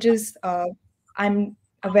private colleges. I'm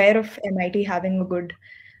aware of MIT having a good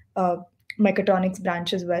uh, mechatronics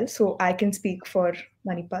branch as well, so I can speak for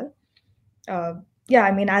Manipal. Yeah,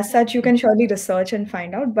 I mean, as such, you can surely research and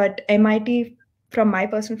find out. But MIT, from my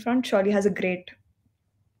personal front, surely has a great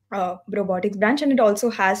robotics branch, and it also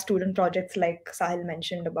has student projects like Sahil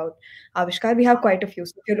mentioned about Avishkar. We have quite a few.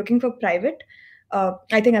 So if you're looking for private,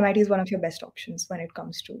 I think MIT is one of your best options when it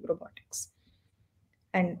comes to robotics.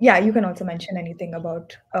 And yeah, you can also mention anything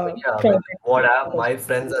about Yeah, I mean, private. my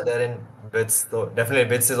friends are there in BITS, so definitely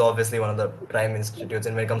BITS is obviously one of the prime institutes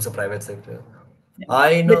in when it comes to private sector. Yeah.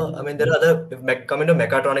 I But know, I mean, there are other, if coming to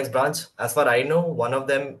mechatronics branch, as far I know, one of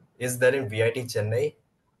them is there in VIT Chennai.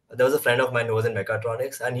 There was a friend of mine who was in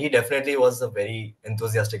mechatronics, and he definitely was a very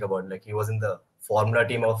enthusiastic about it. Like, he was in the formula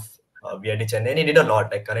team of VIT Chennai, and he did a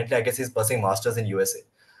lot. Like, currently, I guess he's pursuing masters in USA.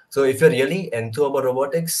 So, if you're really enthused about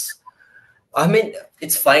robotics, I mean,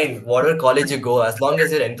 it's fine. Whatever college you go, as long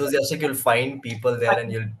as you're enthusiastic, you'll find people there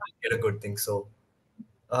and you'll get a good thing. So,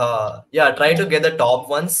 yeah, try to get the top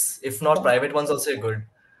ones. If not, private ones also good.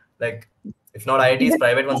 Like, if not IITs, even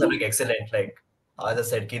private ones are like excellent. Like, as I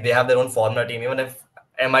said, they have their own formula team. Even if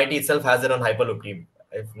MIT itself has their own Hyperloop team,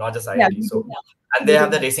 if not just yeah, IIT. So, and they they have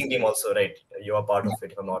do the have. racing team also, right? You are part Yeah, of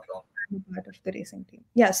it, if I'm not wrong. I'm part of the racing team.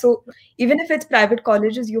 Yeah, so even if it's private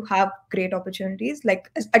colleges, you have great opportunities.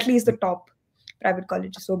 Like at least the top private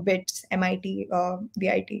colleges, so BITS, MIT,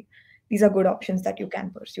 VIT. These are good options that you can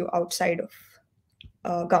pursue outside of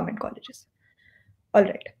government colleges. All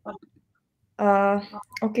right. Uh,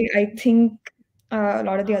 okay, I think a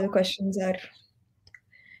lot of the other questions are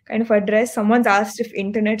kind of addressed. Someone's asked if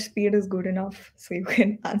internet speed is good enough, so you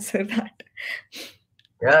can answer that.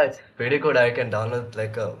 Yeah, it's pretty good. I can download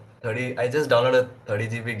like a 30. I just downloaded a 30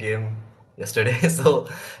 GB game. yesterday. So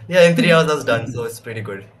yeah, in 3 hours I was done. So it's pretty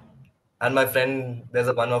good. And my friend, there's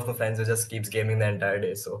a one of my friends who just keeps gaming the entire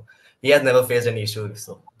day. So he has never faced any issue.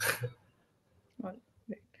 So All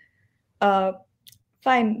right. Uh,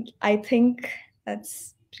 Fine. I think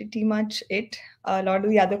that's pretty much it. A lot of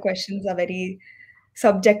the other questions are very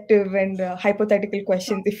subjective and hypothetical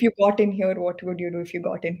questions. If you got in here, what would you do? If you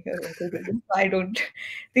got in here, what would you do? I don't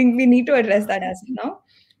think we need to address that as of now.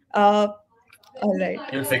 Uh, all right.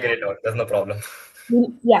 you'll figure it out. There's no problem.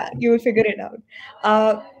 Yeah, you will figure it out.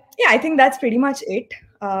 Uh, yeah, I think that's pretty much it.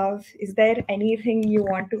 Is there anything you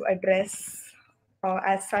want to address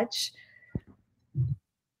as such?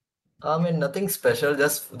 I mean, nothing special.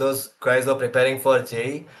 Just those guys who are preparing for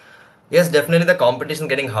JEE. Yes, definitely the competition is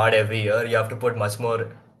getting hard every year. You have to put much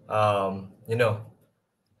more, you know,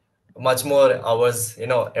 much more hours.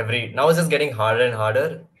 Every now it's just getting harder and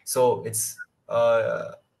harder. So it's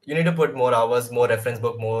you need to put more hours, more reference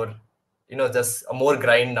book, more, just a more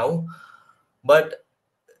grind now. But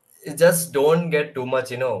just don't get too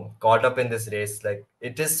much caught up in this race. Like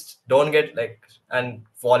it is, don't get like and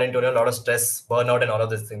fall into a lot of stress, burnout, and all of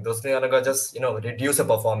these things. Those things are gonna just reduce your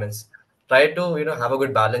performance. Try to have a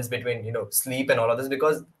good balance between sleep and all of this,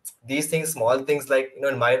 because these things, small things, like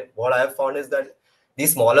in my, what I have found is that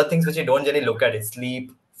these smaller things which you don't generally look at, is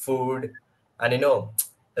sleep, food, and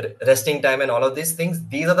resting time, and all of these things,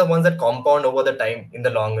 these are the ones that compound over the time in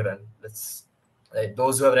the long run. Let's Right,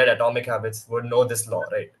 those who have read Atomic Habits would know this law,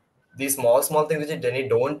 right? These small things which you generally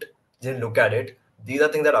don't generally look at it, these are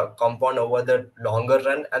things that are compound over the longer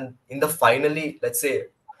run, and in the finally, let's say,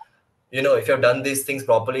 if you have done these things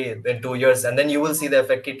properly in 2 years, and then you will see the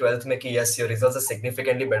effect ki 12th make yes, your results are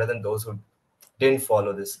significantly better than those who didn't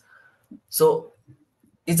follow this. So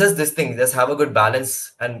it's just this thing, just have a good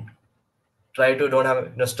balance and try to don't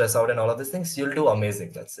have stress out and all of these things. You'll do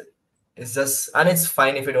amazing. That's it. It's just, and it's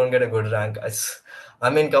fine if you don't get a good rank. I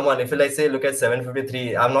mean, come on, if you like say look at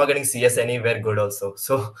 753, I'm not getting CS anywhere good also.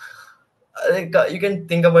 So I think you can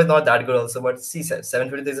think about it, not that good also, but see,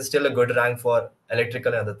 753 is still a good rank for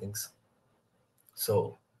electrical and other things.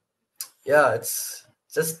 So yeah, it's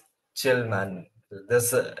just chill, man.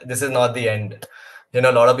 This is not the end. A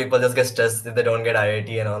lot of people just get stressed if they don't get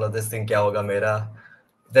IIT and all of this thing. Kya hoga mera?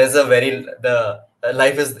 There's a very the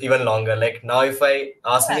life is even longer. Like now, if I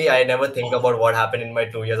ask me, I never think about what happened in my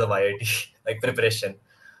 2 years of IIT like preparation.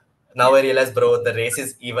 Now Yeah, I realize, bro, the race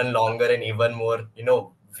is even longer and even more,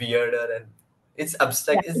 weirder, and it's yeah.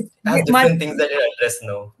 abstract. It It's has much, different things that you address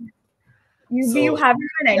now. you So haven't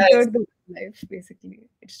even yeah, entered the life, basically.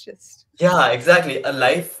 It's just yeah, exactly.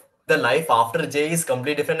 The life after J is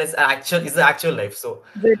completely different. It's the actual life. So,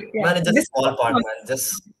 the, yeah. man, it's just a This small part, man.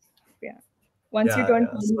 Just yeah. Once you yeah, turn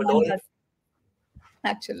yeah. So 21, don't that's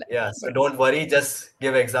actual life. yeah. So But don't worry. Just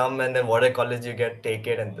give exam, and then whatever college you get, take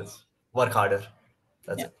it and just work harder.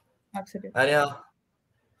 That's yeah, it. And absolutely. yeah,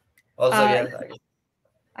 also Uh, yeah, I guess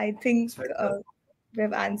I think it's very good.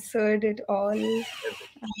 we've answered it all.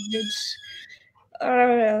 Which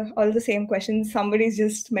all the same questions. Somebody's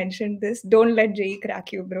just mentioned this. Don't let JE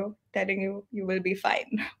crack you, bro. Telling you, you will be fine.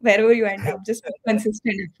 Wherever you end up, just put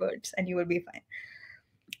consistent efforts and you will be fine.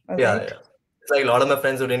 All Yeah, right. yeah. It's like a lot of my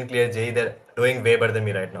friends who didn't clear J, they're doing way better than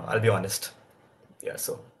me right now. I'll be honest. Yeah,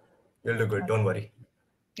 so you'll do good. Don't worry.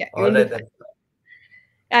 Yeah, you All will be right fine. then.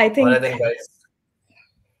 I All right think then, guys.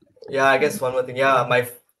 Yeah, I guess one more thing.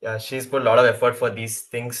 Yeah, she's put a lot of effort for these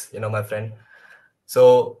things, my friend.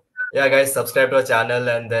 So yeah, guys, subscribe to our channel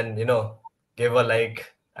and then give a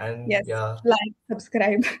like, and yes, yeah, like,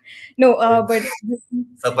 subscribe. No, it's but this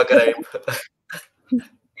is the subscribe.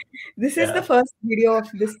 this is the Yeah, first video of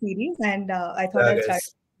this series, and I thought yeah, I'll start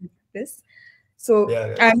guys. with this. So,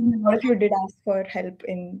 Yeah, I guys. mean, a lot of you did ask for help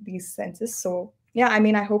in these senses. So, yeah, I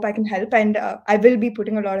mean, I hope I can help, and I will be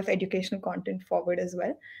putting a lot of educational content forward as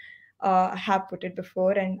well. I have put it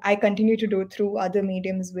before, and I continue to do it through other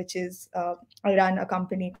mediums, which is I run a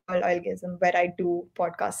company called Oilgasm, where I do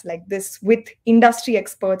podcasts like this with industry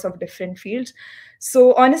experts of different fields.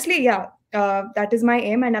 So, honestly, yeah, that is my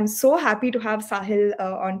aim, and I'm so happy to have Sahil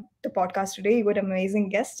on the podcast today. You were an amazing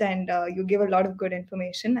guest, and you give a lot of good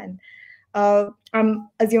information. And I'm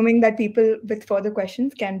assuming that people with further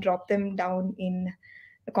questions can drop them down in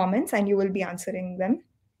the comments, and you will be answering them.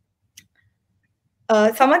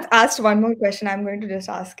 Someone's asked one more question. I'm going to just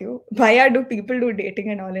ask you. Why do people do dating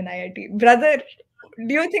and all in IIT? Brother,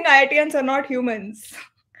 do you think IITians are not humans?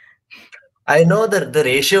 I know that the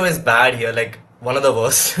ratio is bad here, like one of the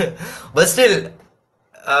worst, but still,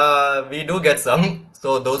 we do get some.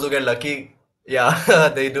 So those who get lucky, yeah,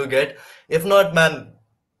 they do get. If not, man,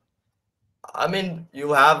 I mean,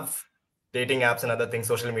 you have dating apps and other things,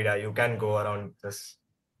 social media. You can go around this.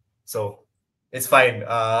 So it's fine.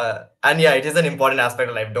 And yeah, it is an important aspect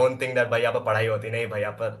of life. Don't think that bhai यहाँ पर पढ़ाई होती नहीं भाई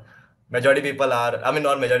यहाँ पर majority people are, I mean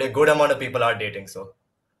not majority, a good amount of people are dating. So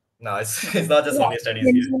no, it's Yeah. it's not just Yeah. only studies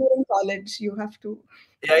here. Engineering college, you have to.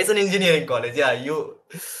 Yeah, it's an engineering college. Yeah,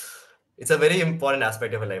 it's a very important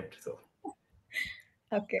aspect of your life. So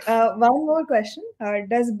Okay. One more question.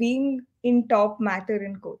 Does being in top matter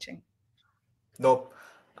in coaching? nope.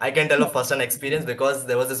 I can tell No. a first-hand experience because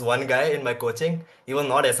there was this one guy in my coaching. He was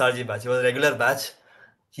not SRG batch. He was a regular batch.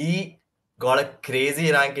 He got a crazy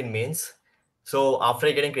rank in mains. So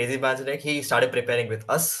after getting crazy batch rank, he started preparing with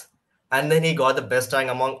us, and then he got the best rank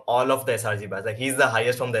among all of the SRG batch. Like he's the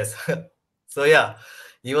highest from this. So yeah,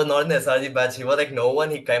 he was not in the SRG batch. He was like no one.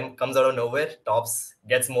 He comes out of nowhere, tops,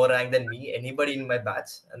 gets more rank than me, anybody in my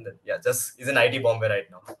batch, and then yeah, just is in IT Bombay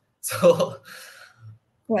right now. So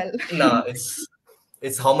Well, nah,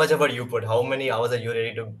 it's how much effort you put, how many hours are you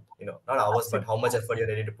ready to, not hours, but absolutely. how much effort you're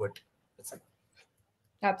ready to put. It's like,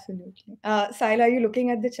 Absolutely. Sahil, are you looking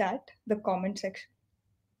at the chat, the comment section?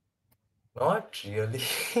 not really,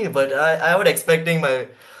 but I would expecting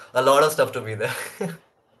a lot of stuff to be there.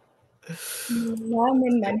 Ma'am,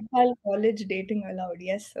 in Manipal College, dating allowed.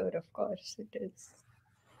 Yes, sir, of course it is.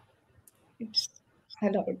 It's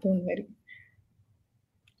allowed, don't worry.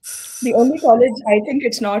 The only college I think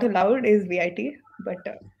it's not allowed is VIT, but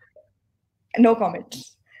no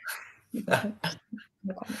comments. No comments.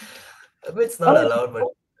 No comment. I mean, it's not Oh, allowed, but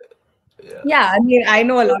yeah, yeah, I mean, I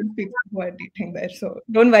know a lot of people who are dating there, so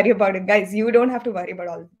don't worry about it, guys. You don't have to worry about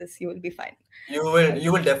all of this. You will be fine.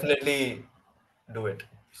 you will definitely do it.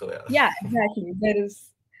 So Yeah, yeah. exactly. There is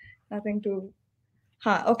nothing to.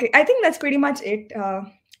 Huh, okay, I think that's pretty much it.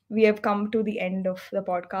 We have come to the end of the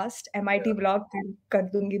podcast. MIT Yeah, vlog kar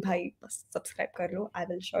dungi bhai. Bas subscribe kar lo. I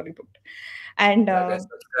will surely do it. And yeah, guys,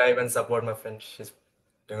 subscribe and support my friend. She's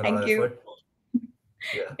doing a lot thank of you. effort.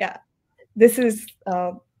 Yeah. Yeah, this is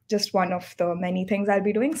just one of the many things I'll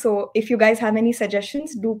be doing. So if you guys have any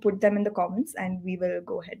suggestions, do put them in the comments and we will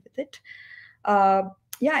go ahead with it. Uh,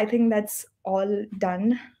 yeah, I think that's all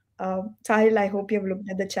done. Sahil, I hope you've looked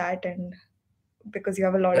at the chat and because you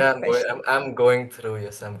have a lot Yeah, of questions. I'm going through.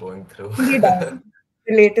 Yes, I'm going through. Fully done.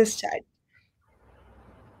 The latest chat.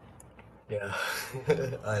 Yeah.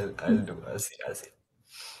 I'll see.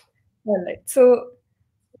 All right. So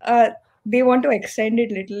uh, they want to extend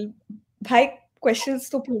it little. भाई questions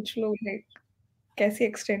तो पूछ लो like कैसे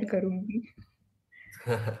extend करूँगी?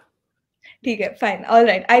 ठीक है, fine. All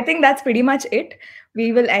right. I think that's pretty much it.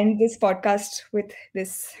 We will end this podcast with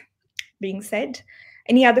this being said.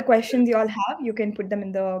 Any other questions you all have, you can put them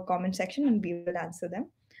in the comment section and we will answer them.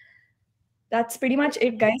 That's pretty much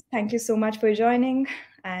it, guys. Thank you so much for joining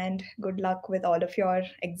and good luck with all of your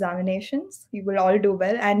examinations. You will all do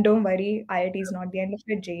well. And don't worry, IIT is not the end of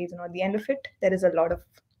it, JEE is not the end of it. There is a lot of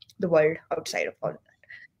the world outside of all of that.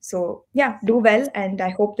 So, yeah, do well. And I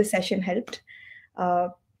hope the session helped. Uh,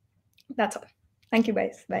 that's all. Thank you,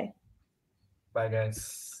 guys. Bye. Bye,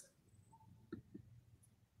 guys.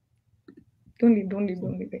 Don't leave,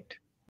 wait.